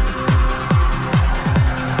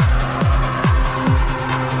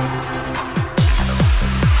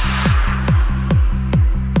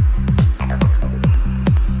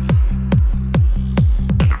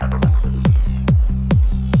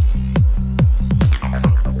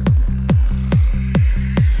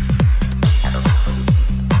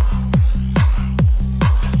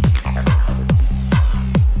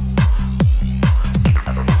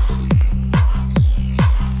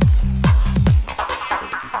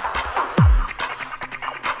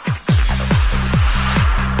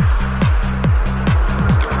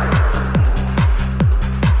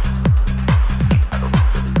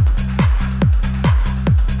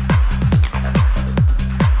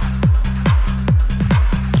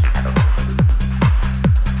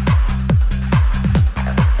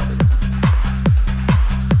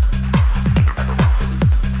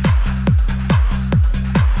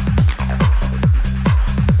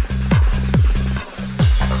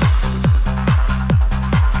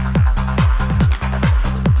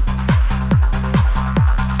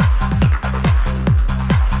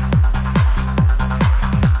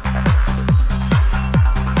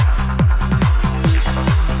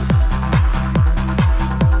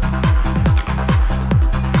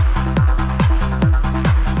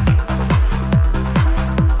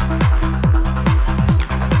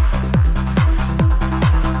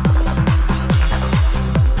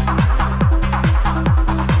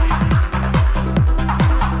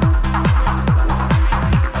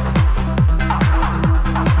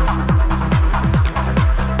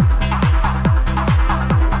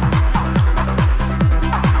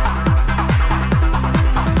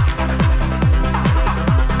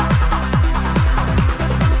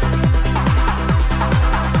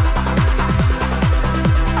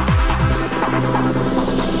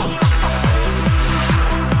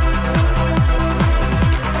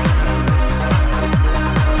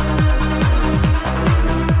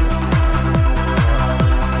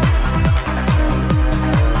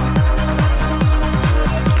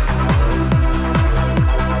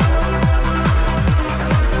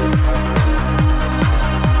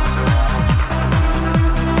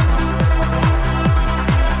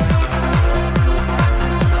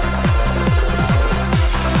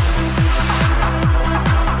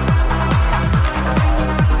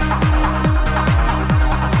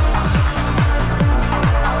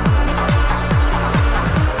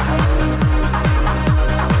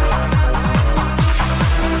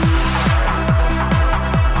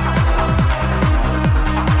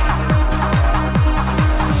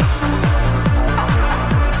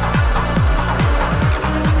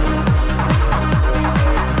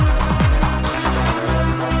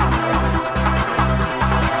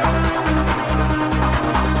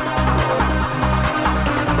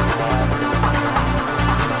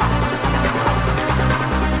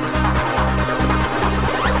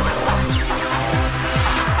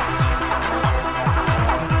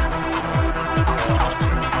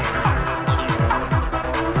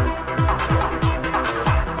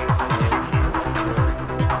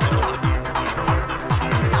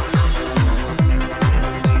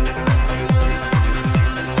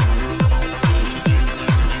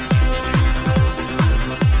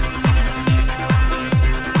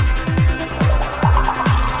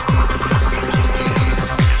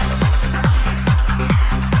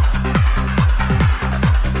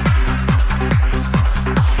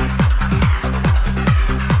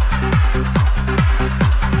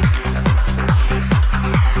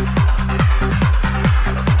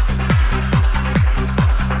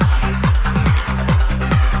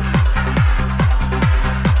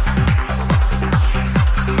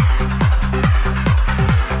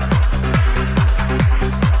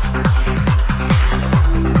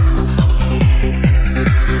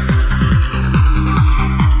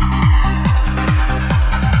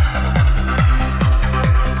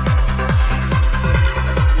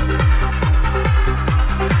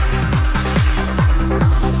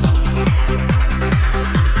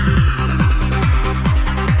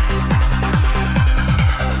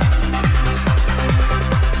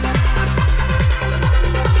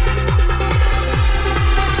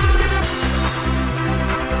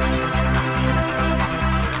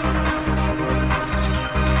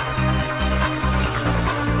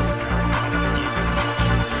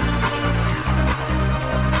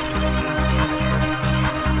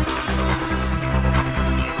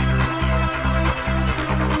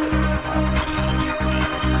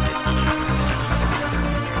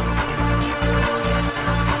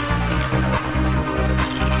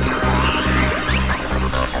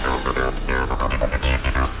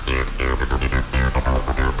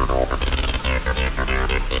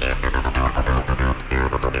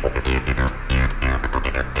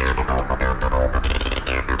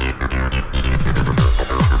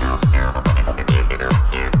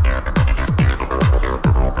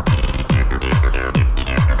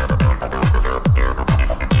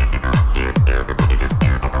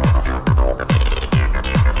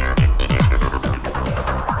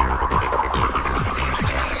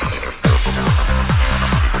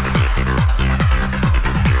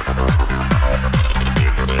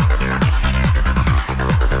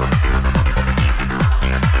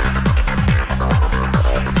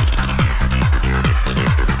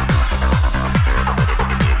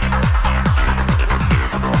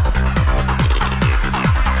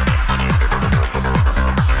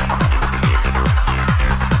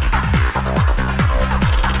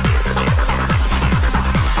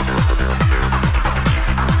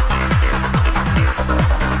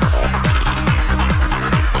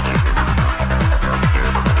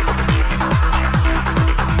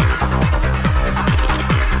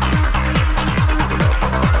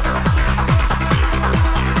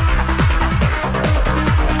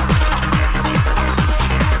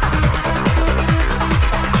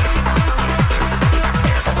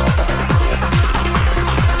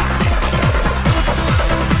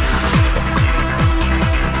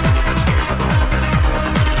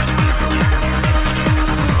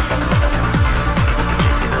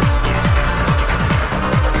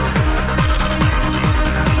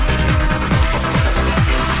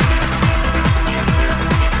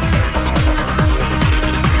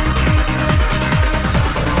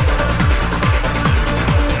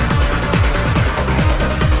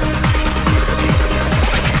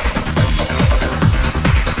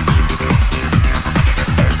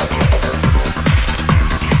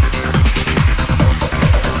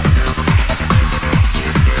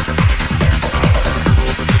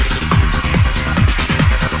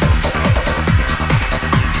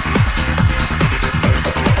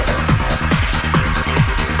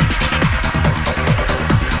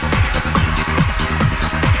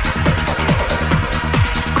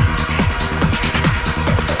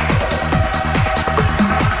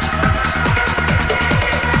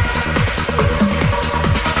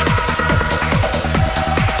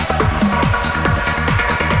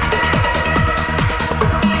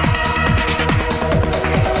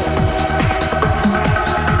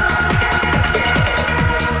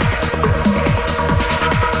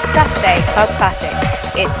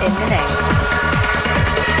 in the name.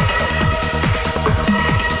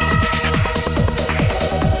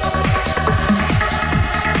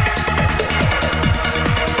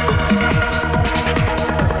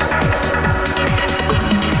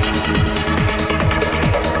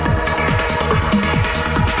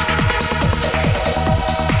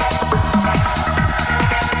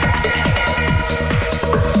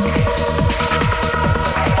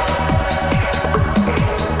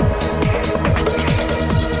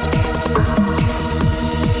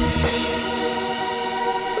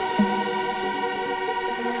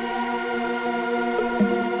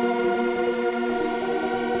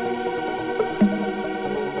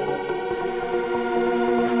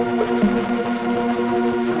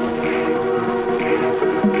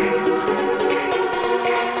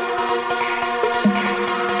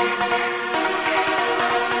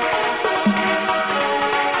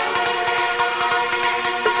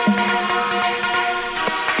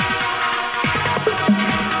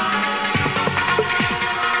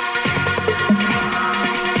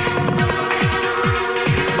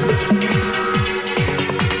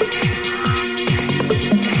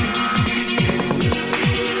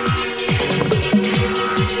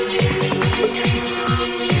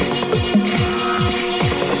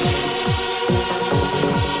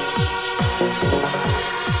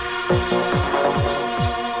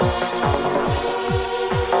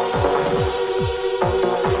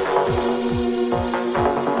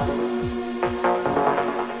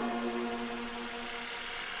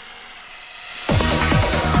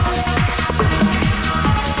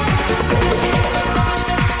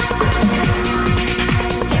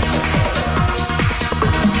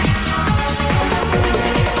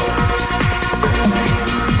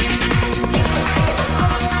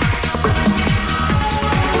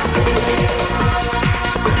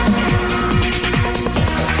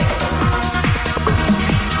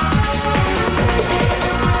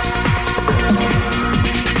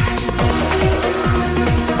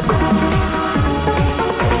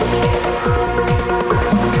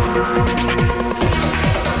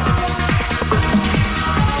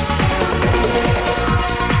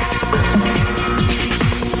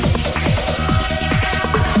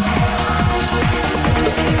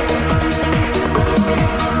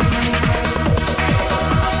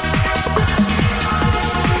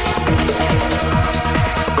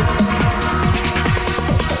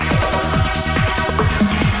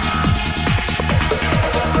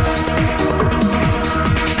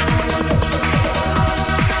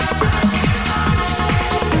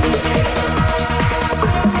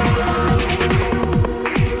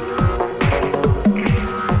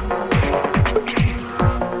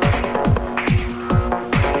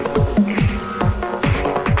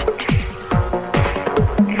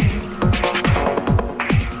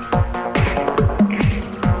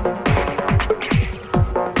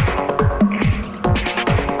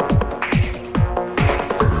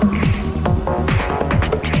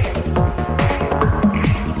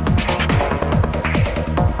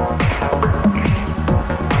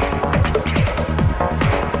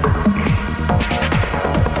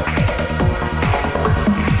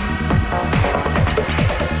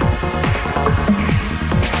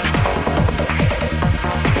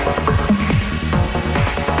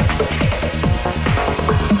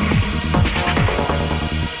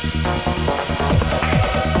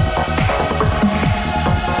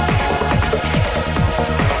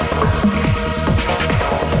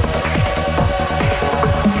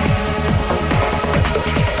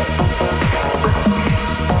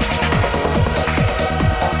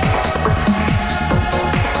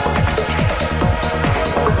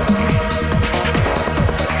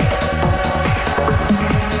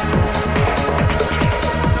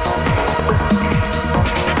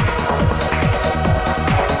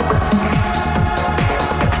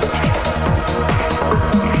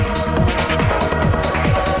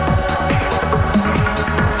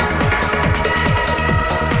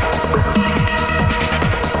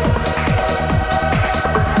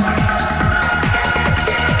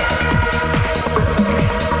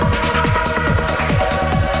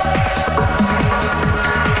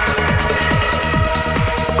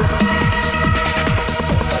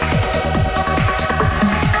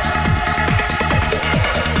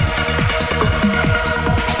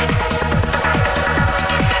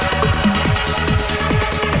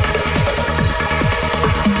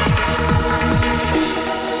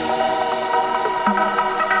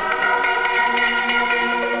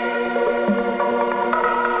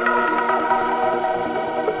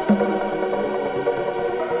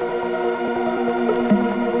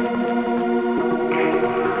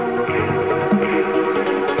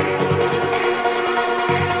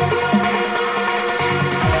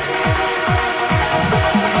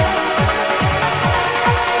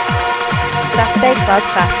 Club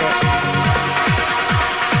Classics.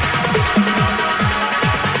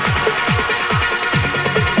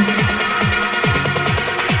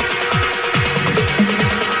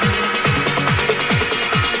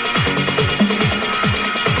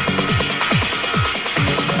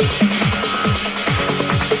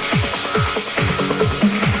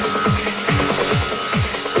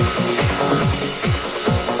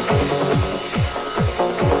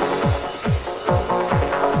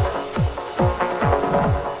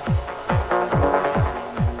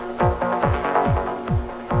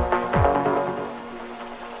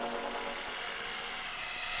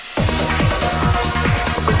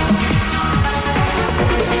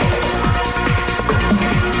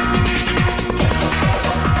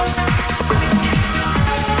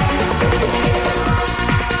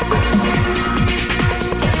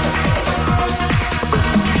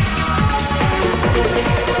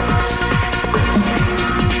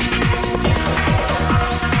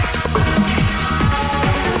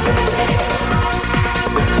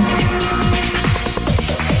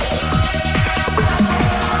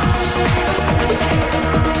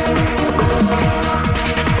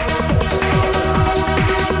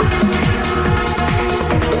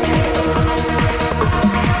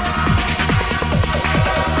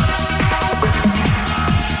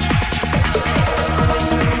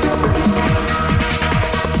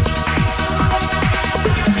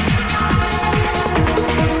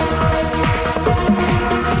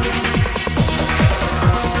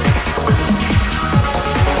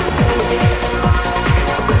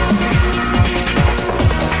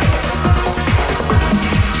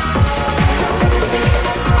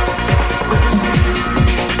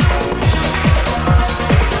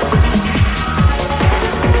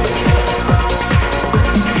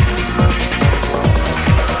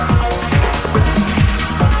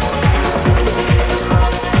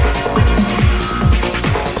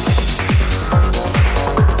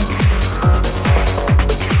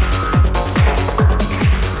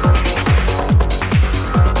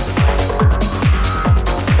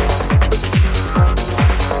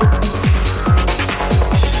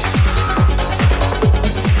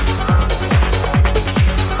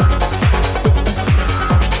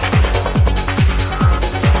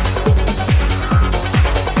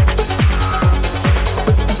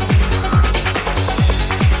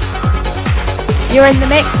 You're in the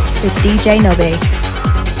mix with DJ Nobby.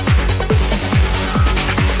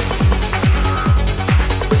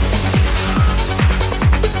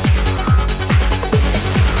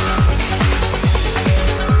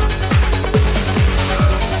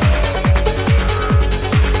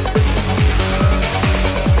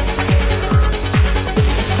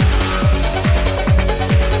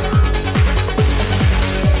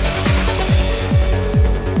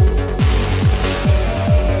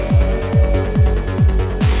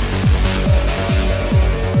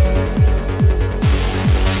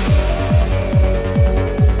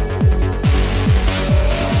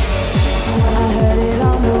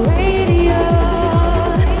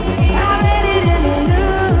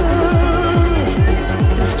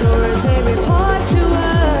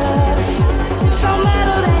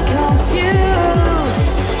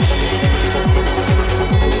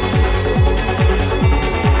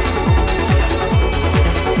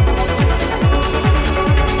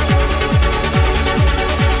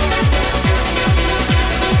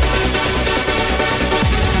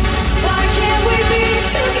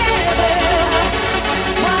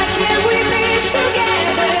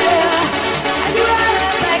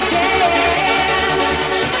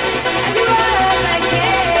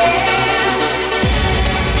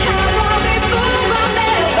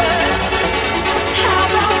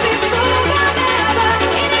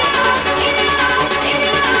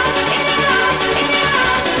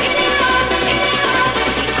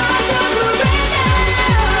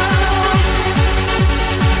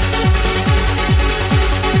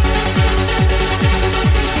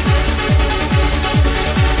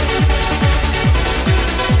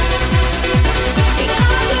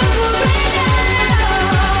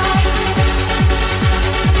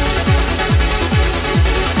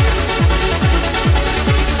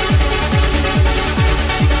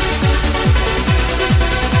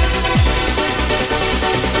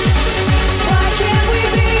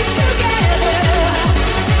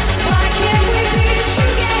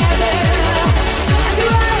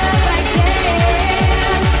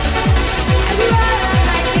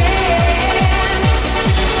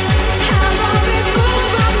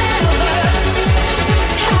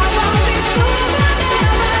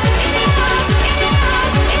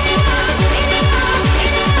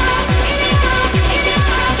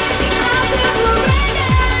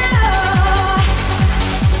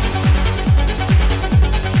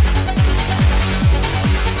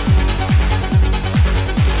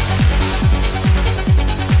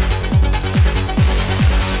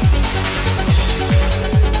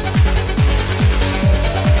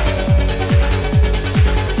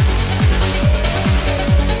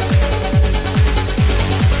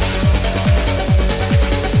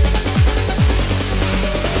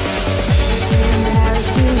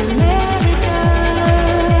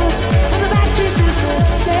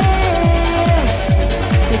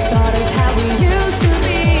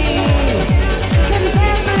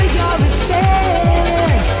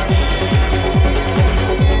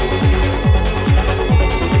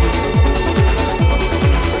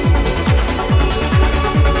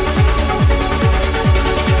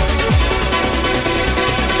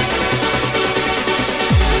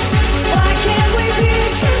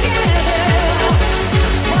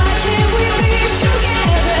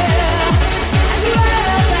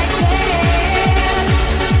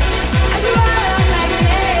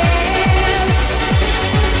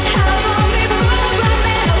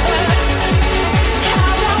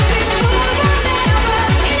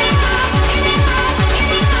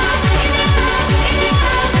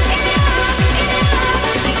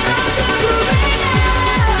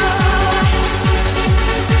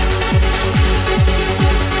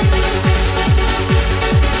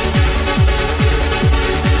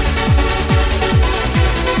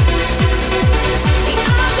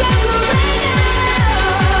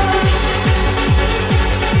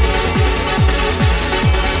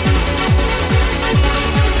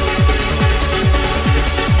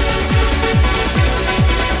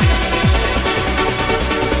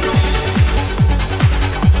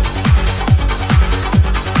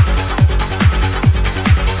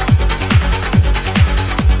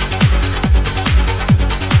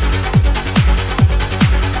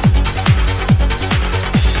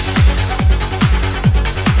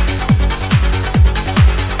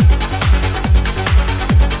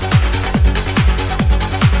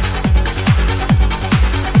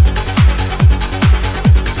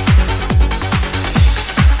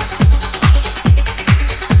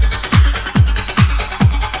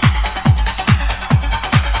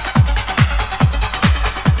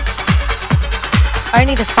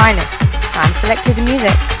 Only the finest hand-selected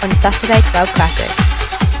music on Saturday Club Classics.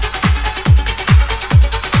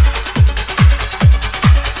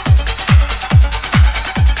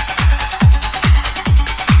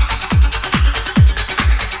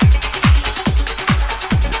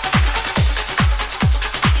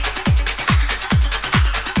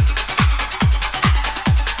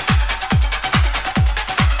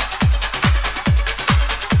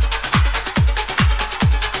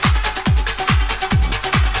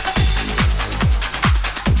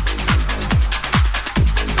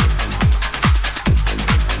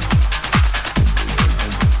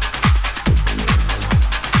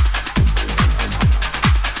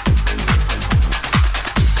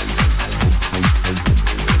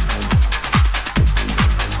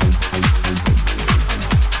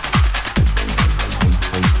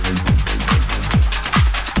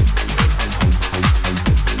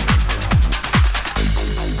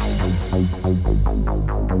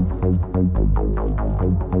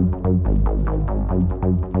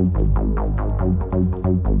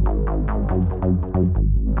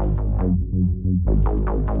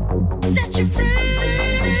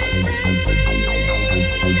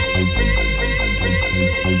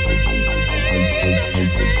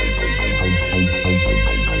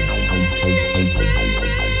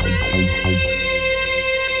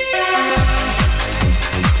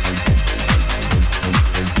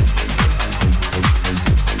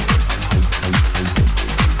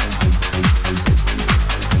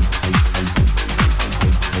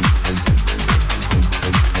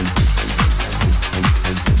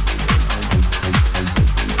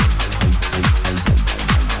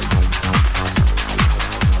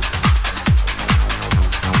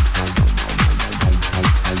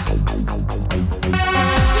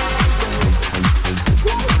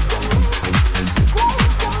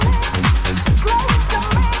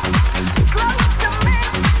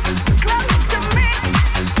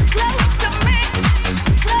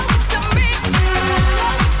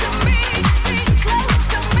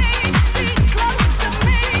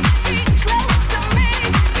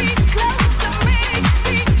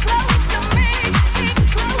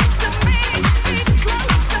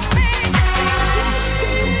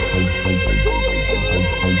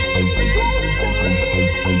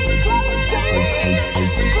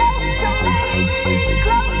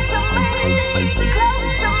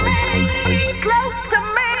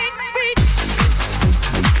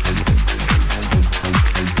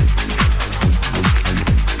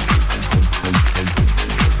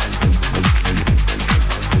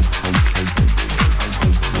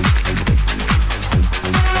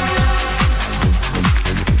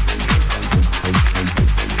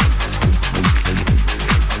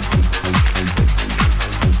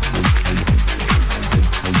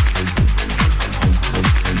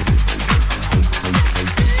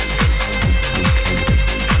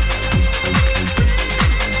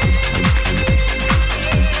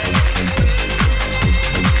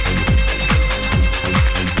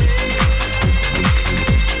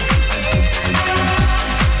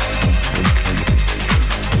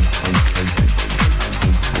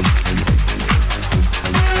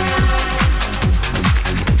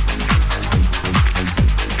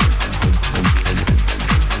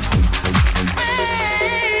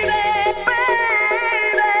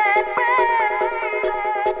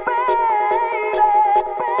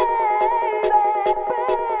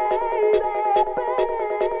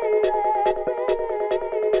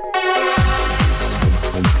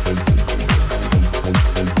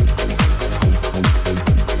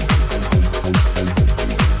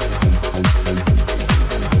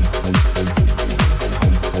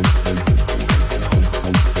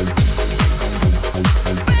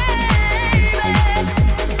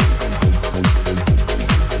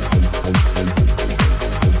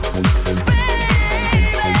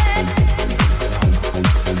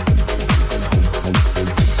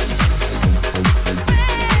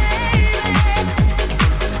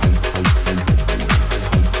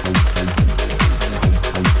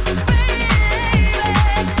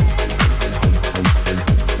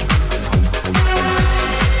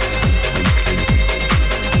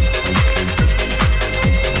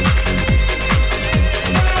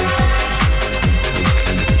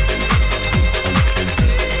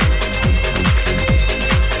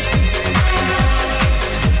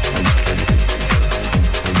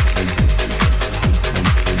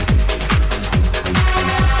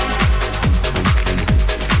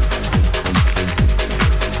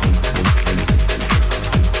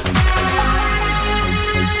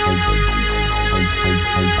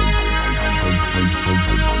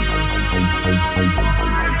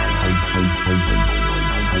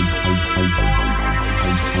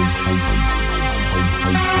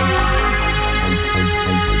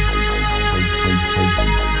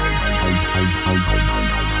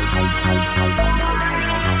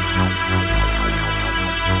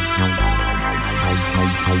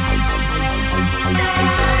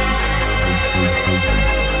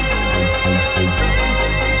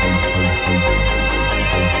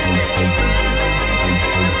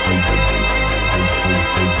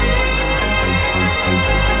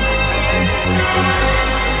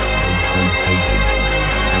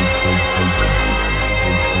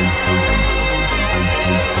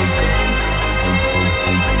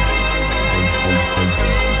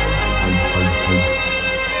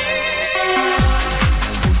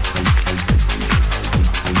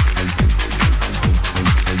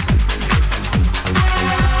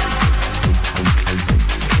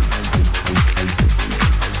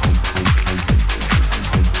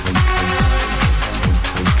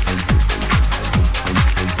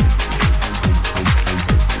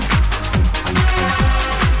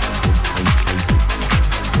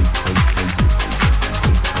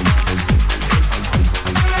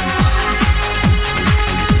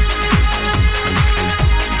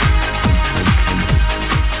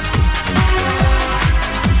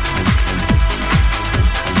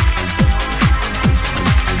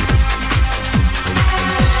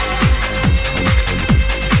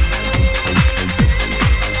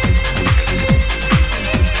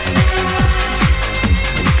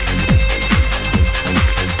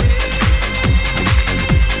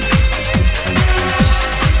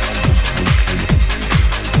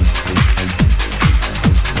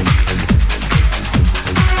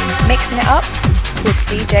 Mixing it up with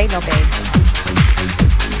DJ Nobby.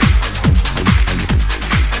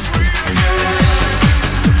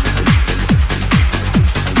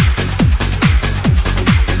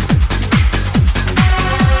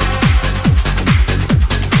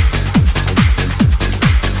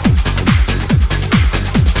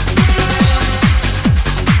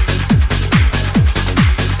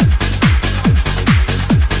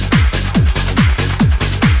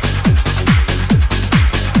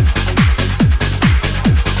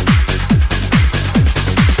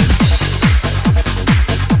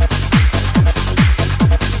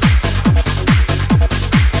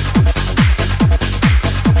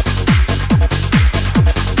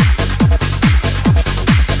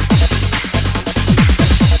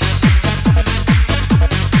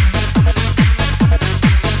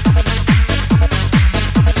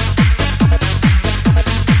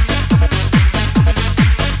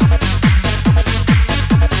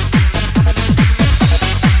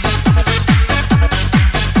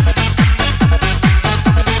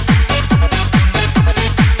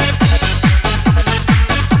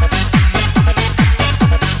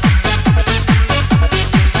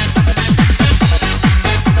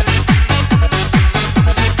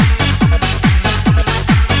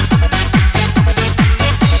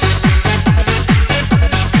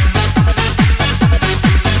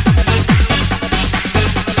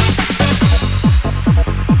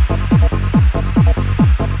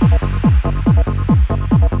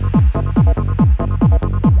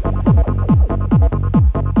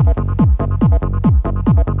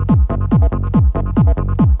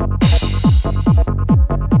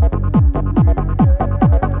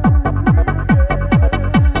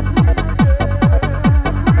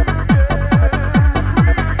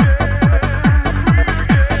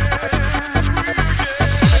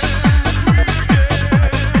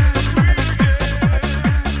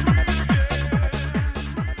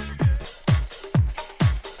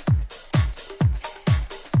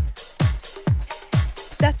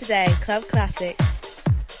 Saturday Club Classics.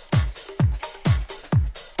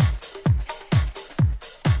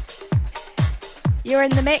 You're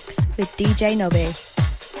in the mix with DJ Nobby.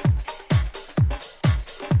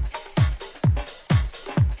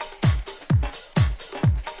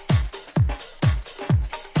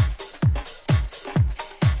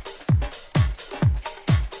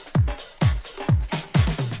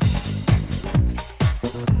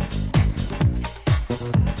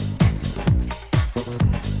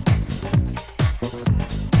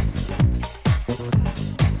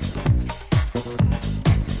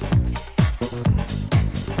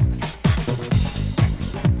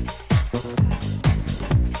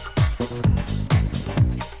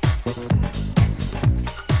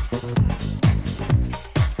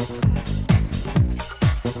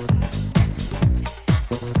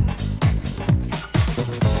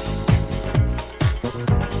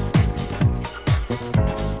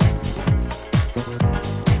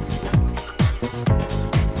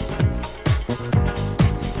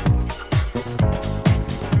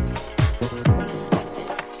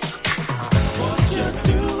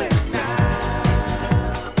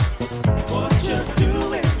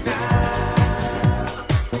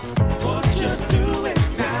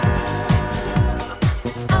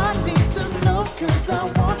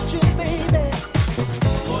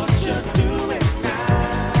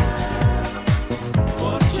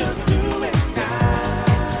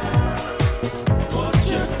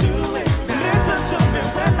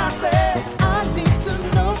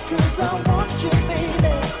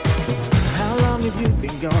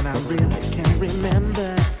 gone, I really can't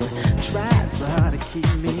remember. Tried so hard to keep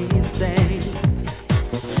me sane.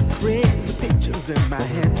 Crazy pictures in my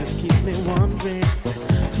head just keeps me wondering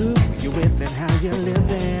who you with and how you're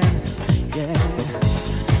living. Yeah,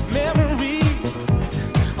 memories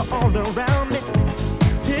are all around me.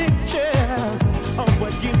 Pictures of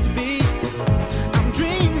what used to be. I'm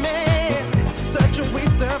dreaming, such a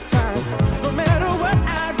waste of time. No matter what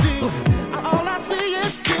I do, all I see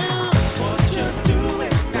is you. Won't you do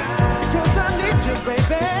it now? Because I need you,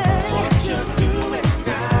 baby. Won't you do it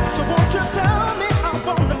now? So won't you tell me? I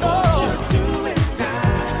wanna know. Won't you do it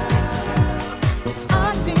now? I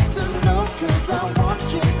need to know 'cause I want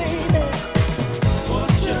you, baby.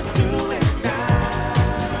 Won't you do it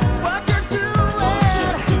now? Won't you do it? Won't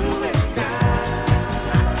you do it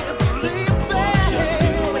now? I can't believe that. Won't you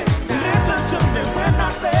do it now? Listen to me when I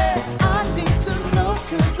say I need to know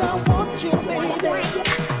 'cause I want you, baby.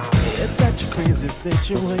 It's such a crazy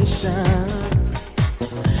situation,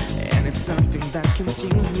 and it's something that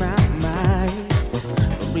consumes my mind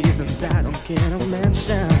for reasons I don't care to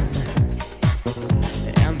mention,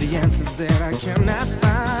 and the answers that I cannot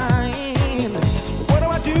find. What do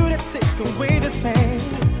I do to take away this pain?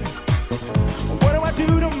 What do I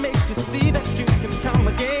do to make you see that you can come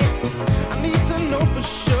again? I need to know for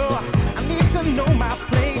sure. I need to know my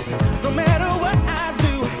place. No matter what I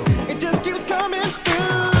do, it just keeps coming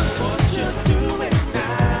through. Won't you do it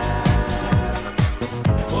now?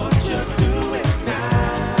 Won't you do it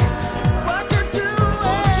now? Won't you do it?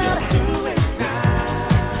 Won't you do it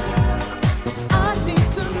now? I need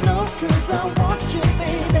to know 'cause I want you,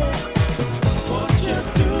 baby. Won't you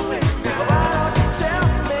do it now? Why don't you tell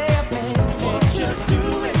me, baby? Won't you do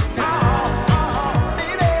it now?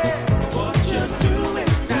 Baby, won't you do it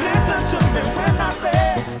now? Listen to me when I say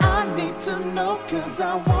I need to know 'cause I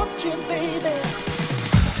want you, baby.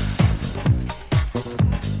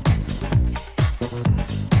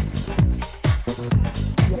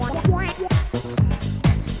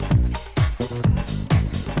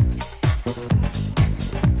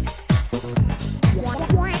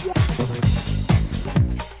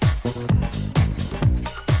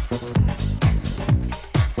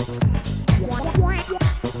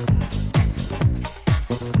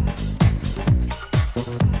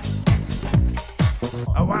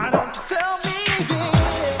 Why don't you tell me?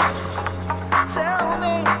 Tell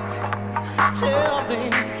me, tell me.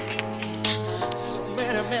 So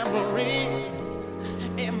many memories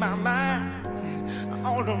in my mind,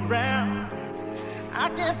 all around. I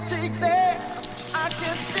can't take that. I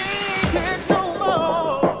can't take it no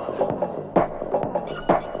more.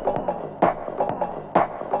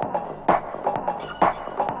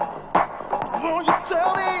 Won't you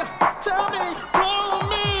tell me, tell me, tell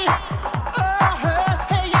me? Oh,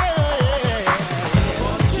 hey, yeah.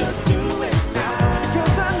 Won't you do it now?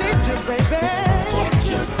 'Cause I need you, baby. Won't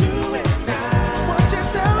you do it now? Won't you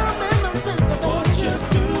tell me? Won't you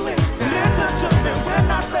do it now? Listen to me when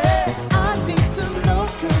I say I need to know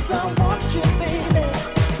 'cause I want you, baby.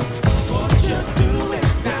 Won't you do it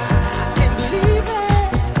now? I can't believe it.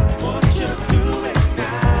 Won't you do it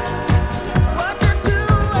now? Won't you do it?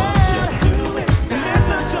 Won't you do it now?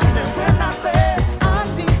 Listen to me when I say I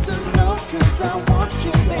need to know 'cause I want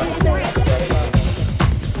you, baby.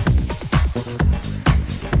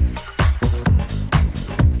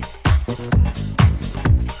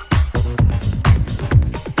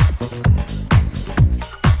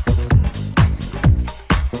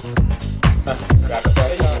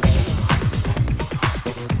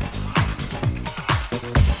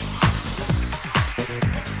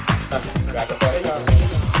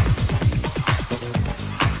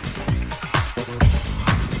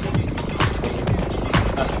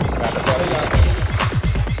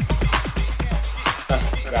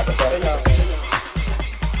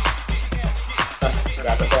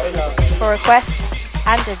 For requests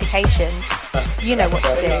and dedications, you know what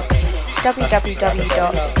to do.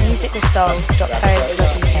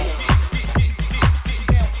 www.musicwithsoul.co.uk.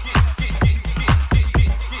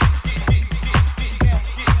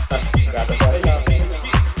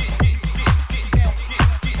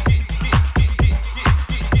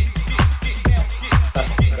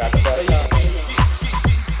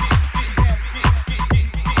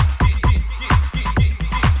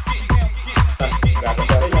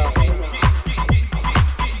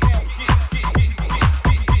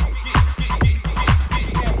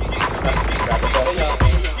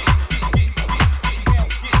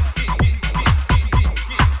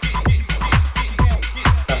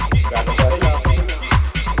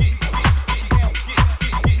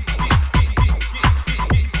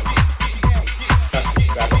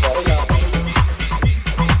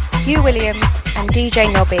 Hugh Williams and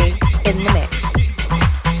DJ Nobby in the mix.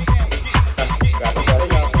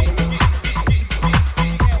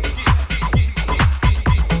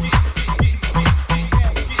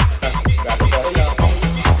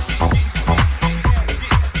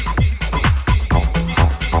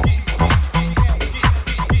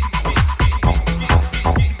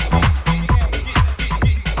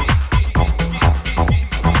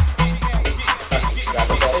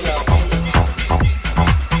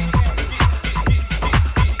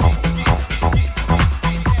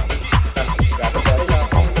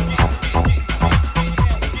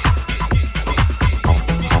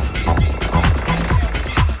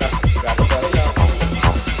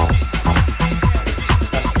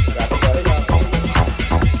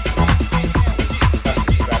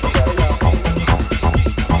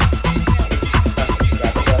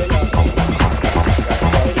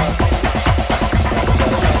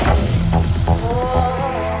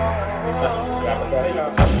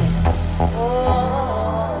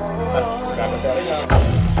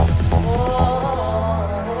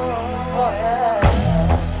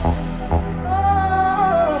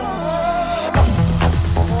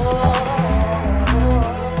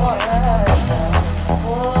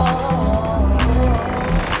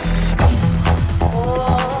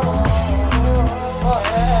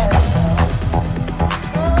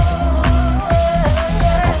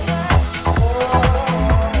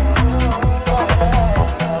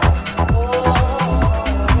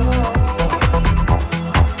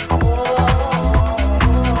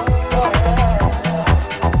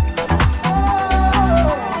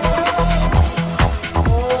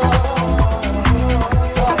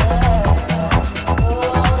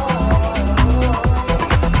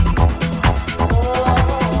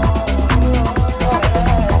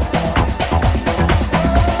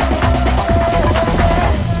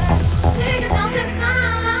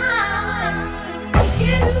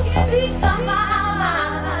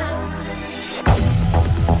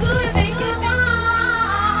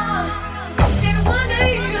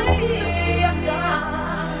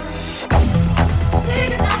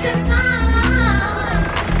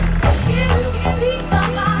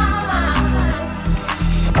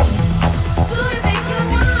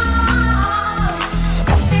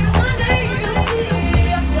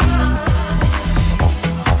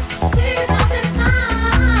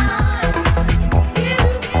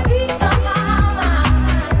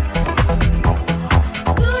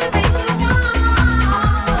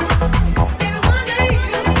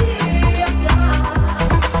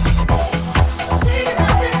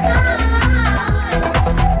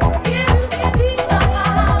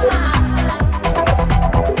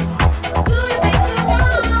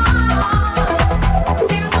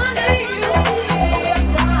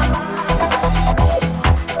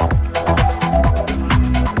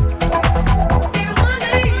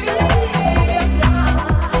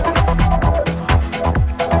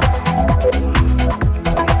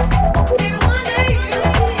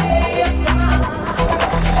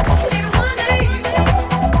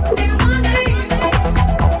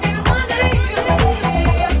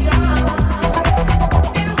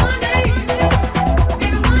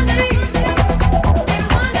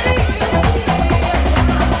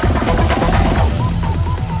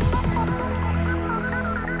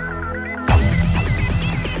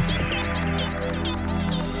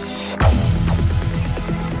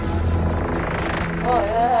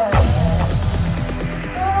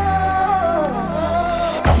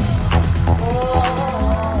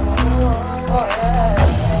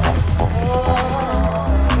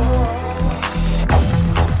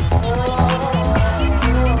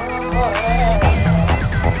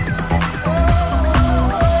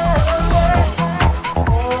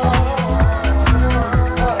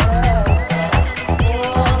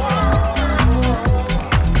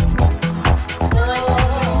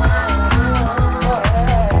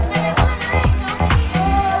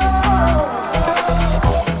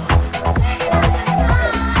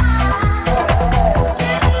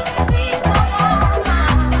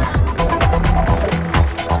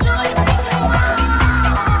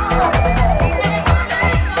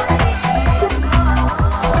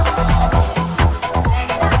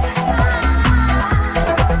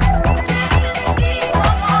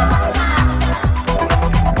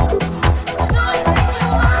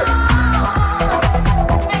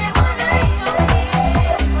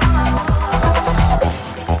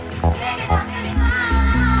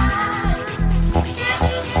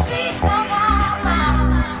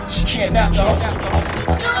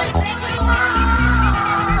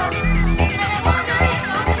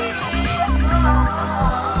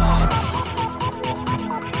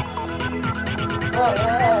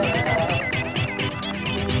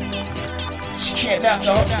 Check that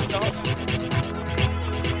dance.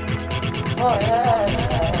 Oh yeah.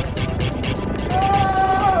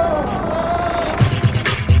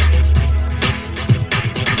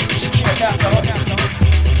 Check that dance.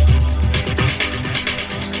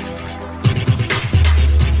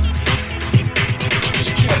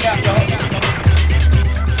 Check that dance.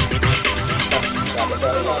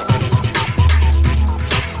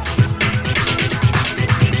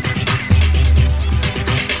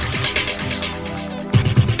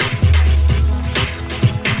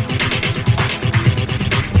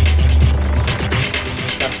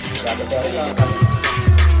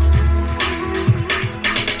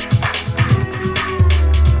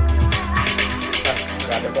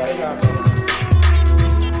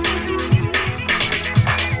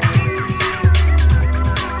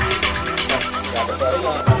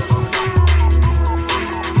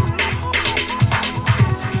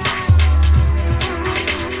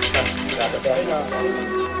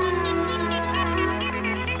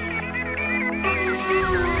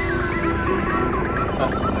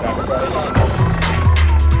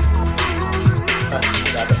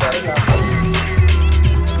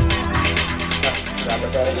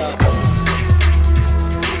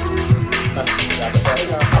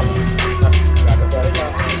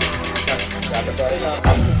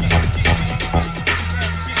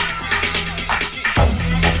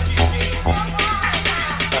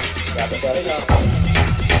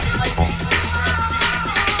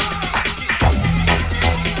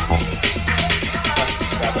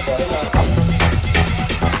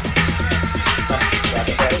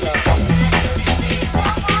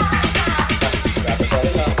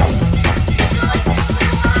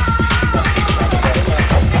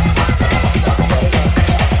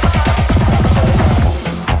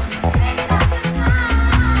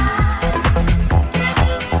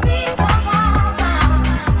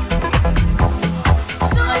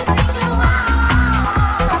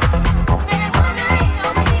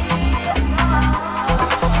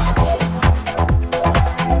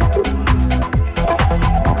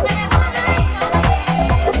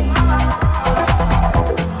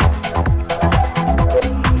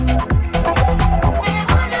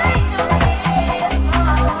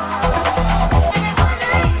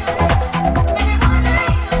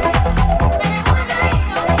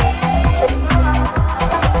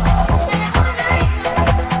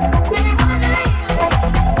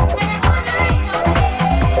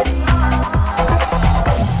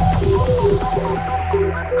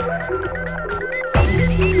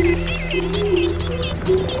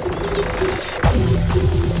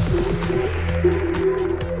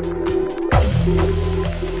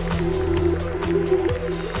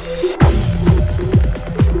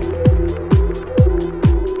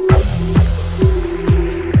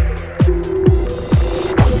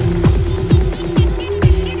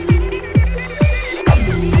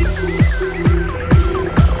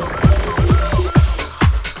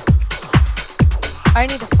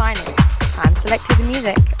 Only the finest hand-selected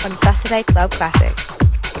music on Saturday Club Classics.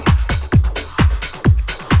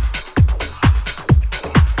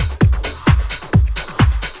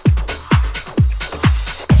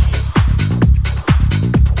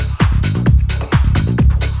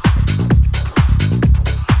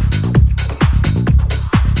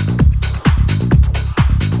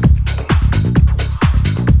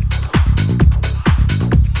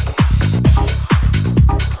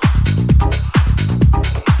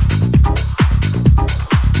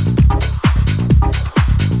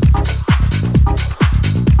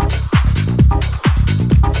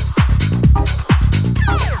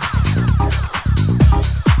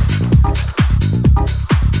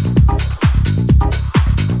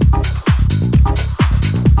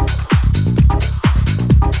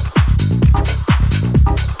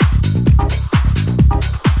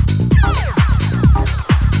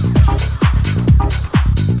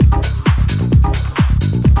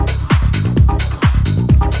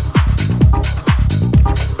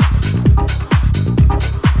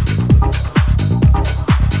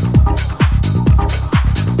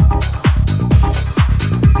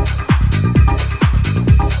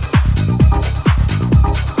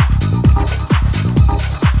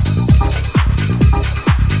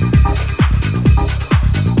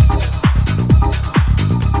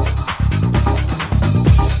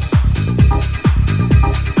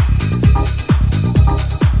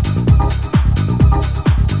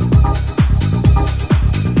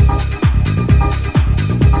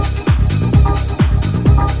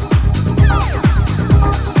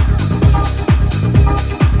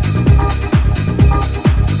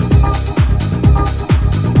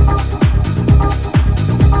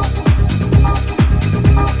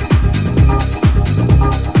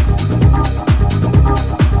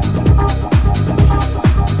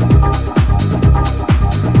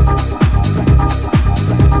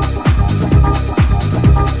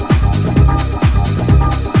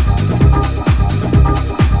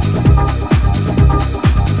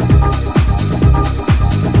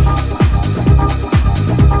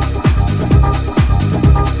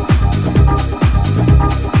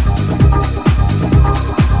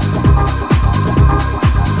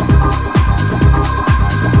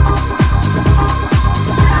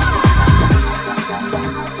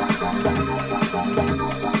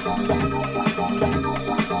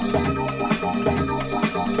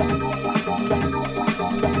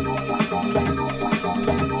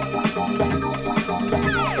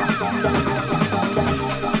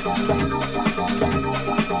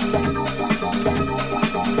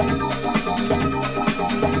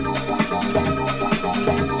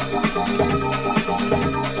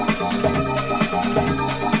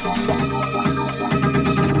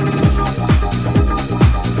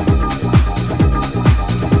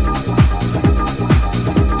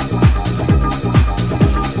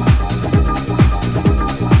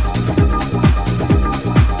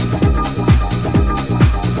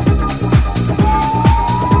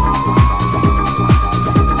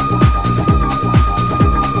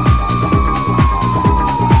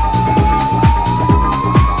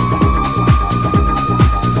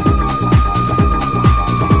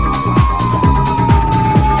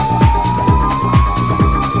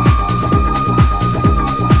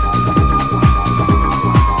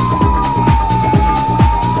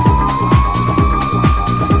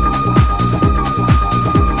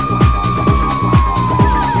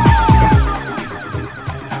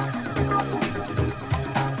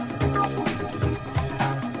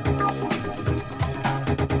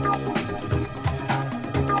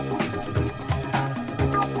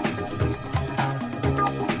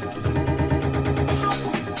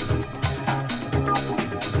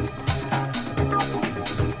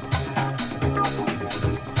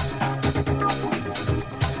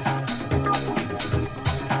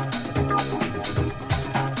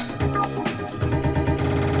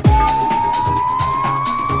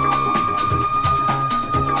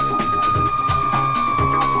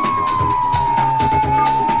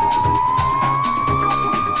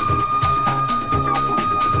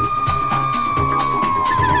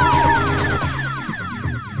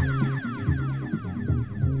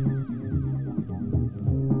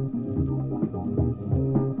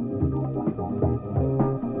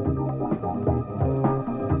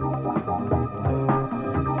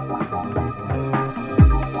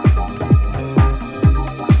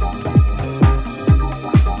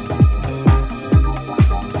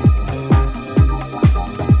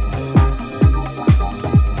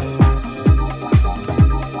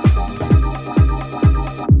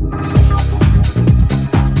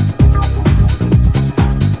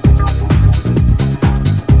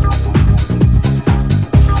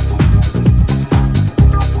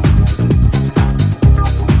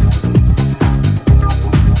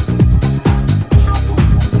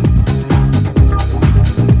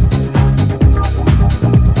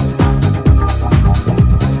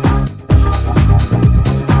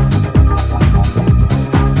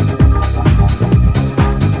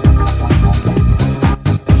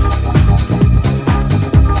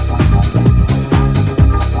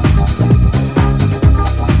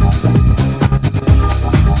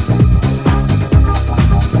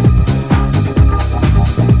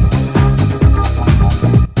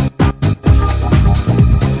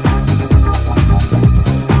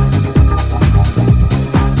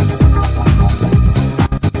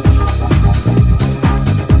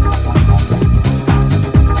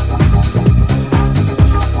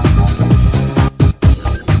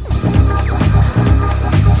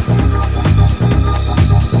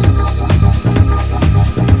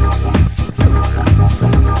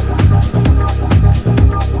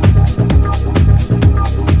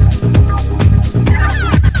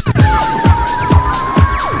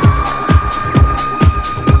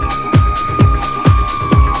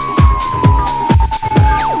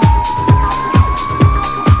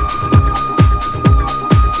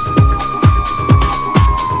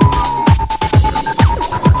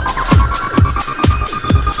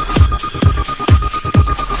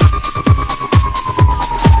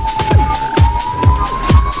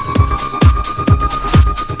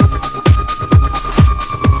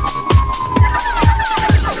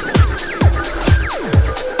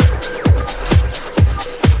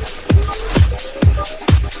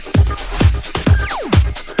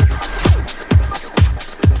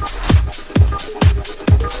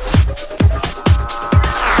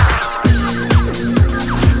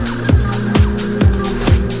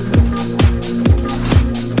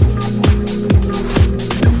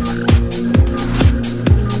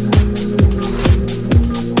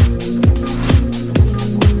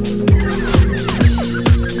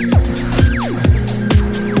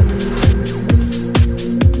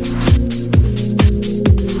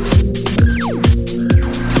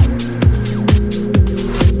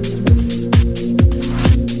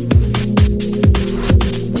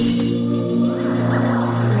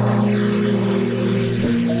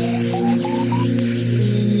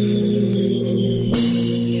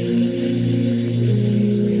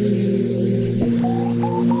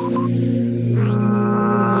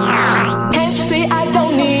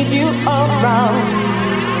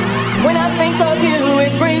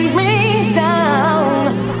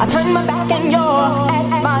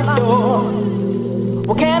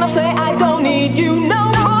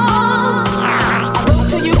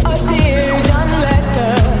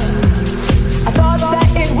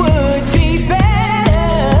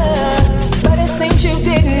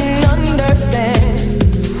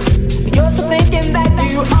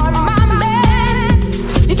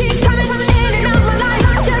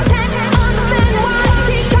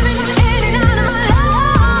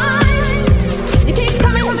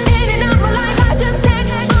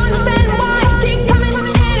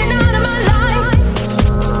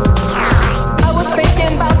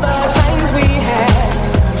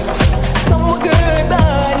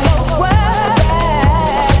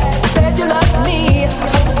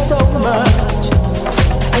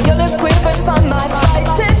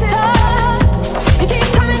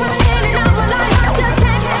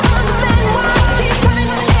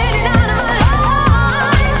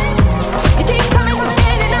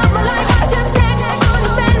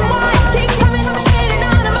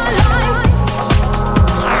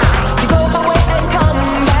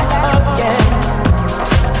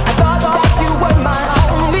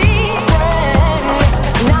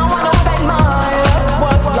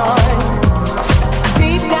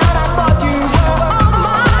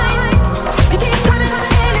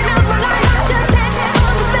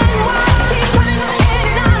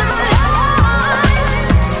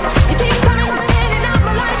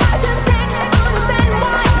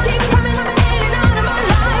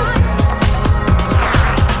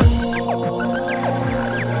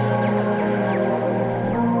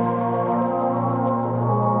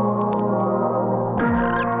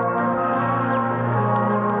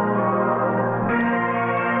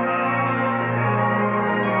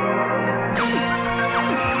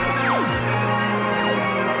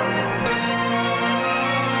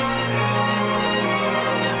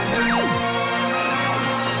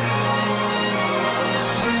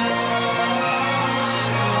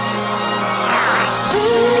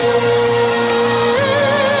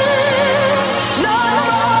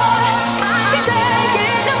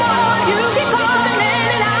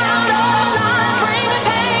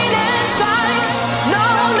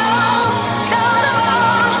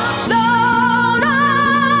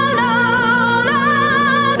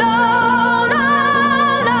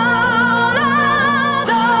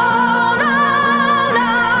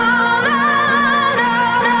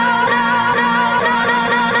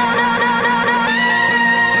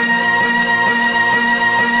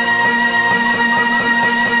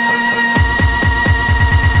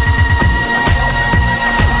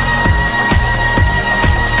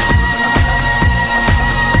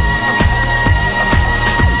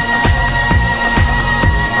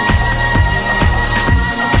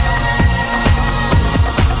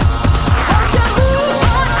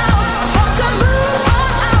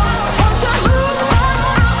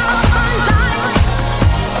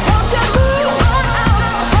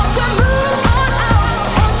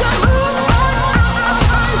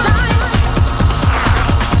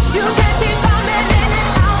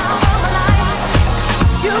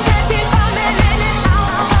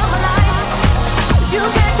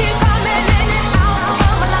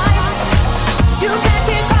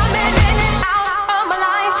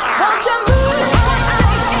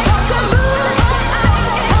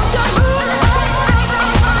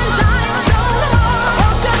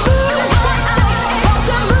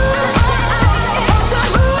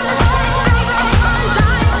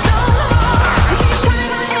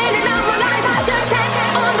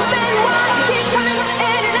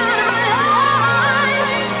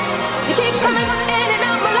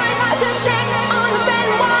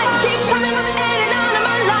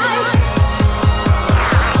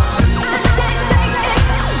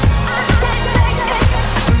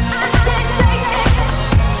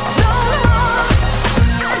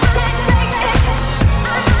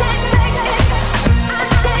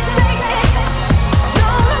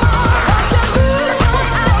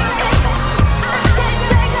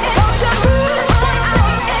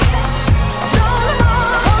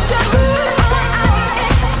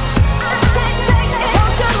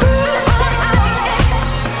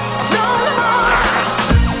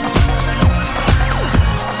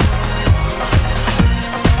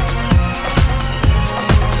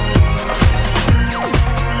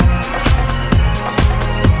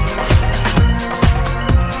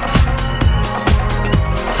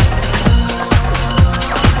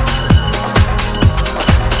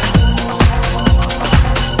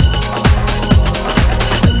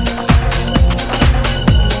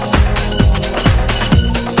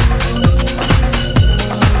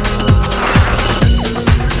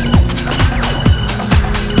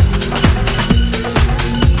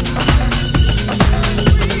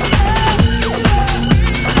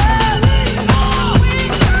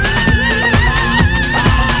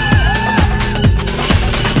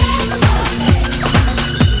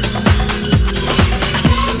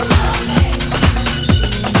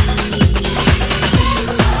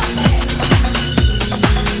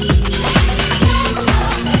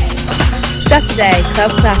 Saturday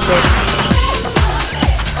Club Classics.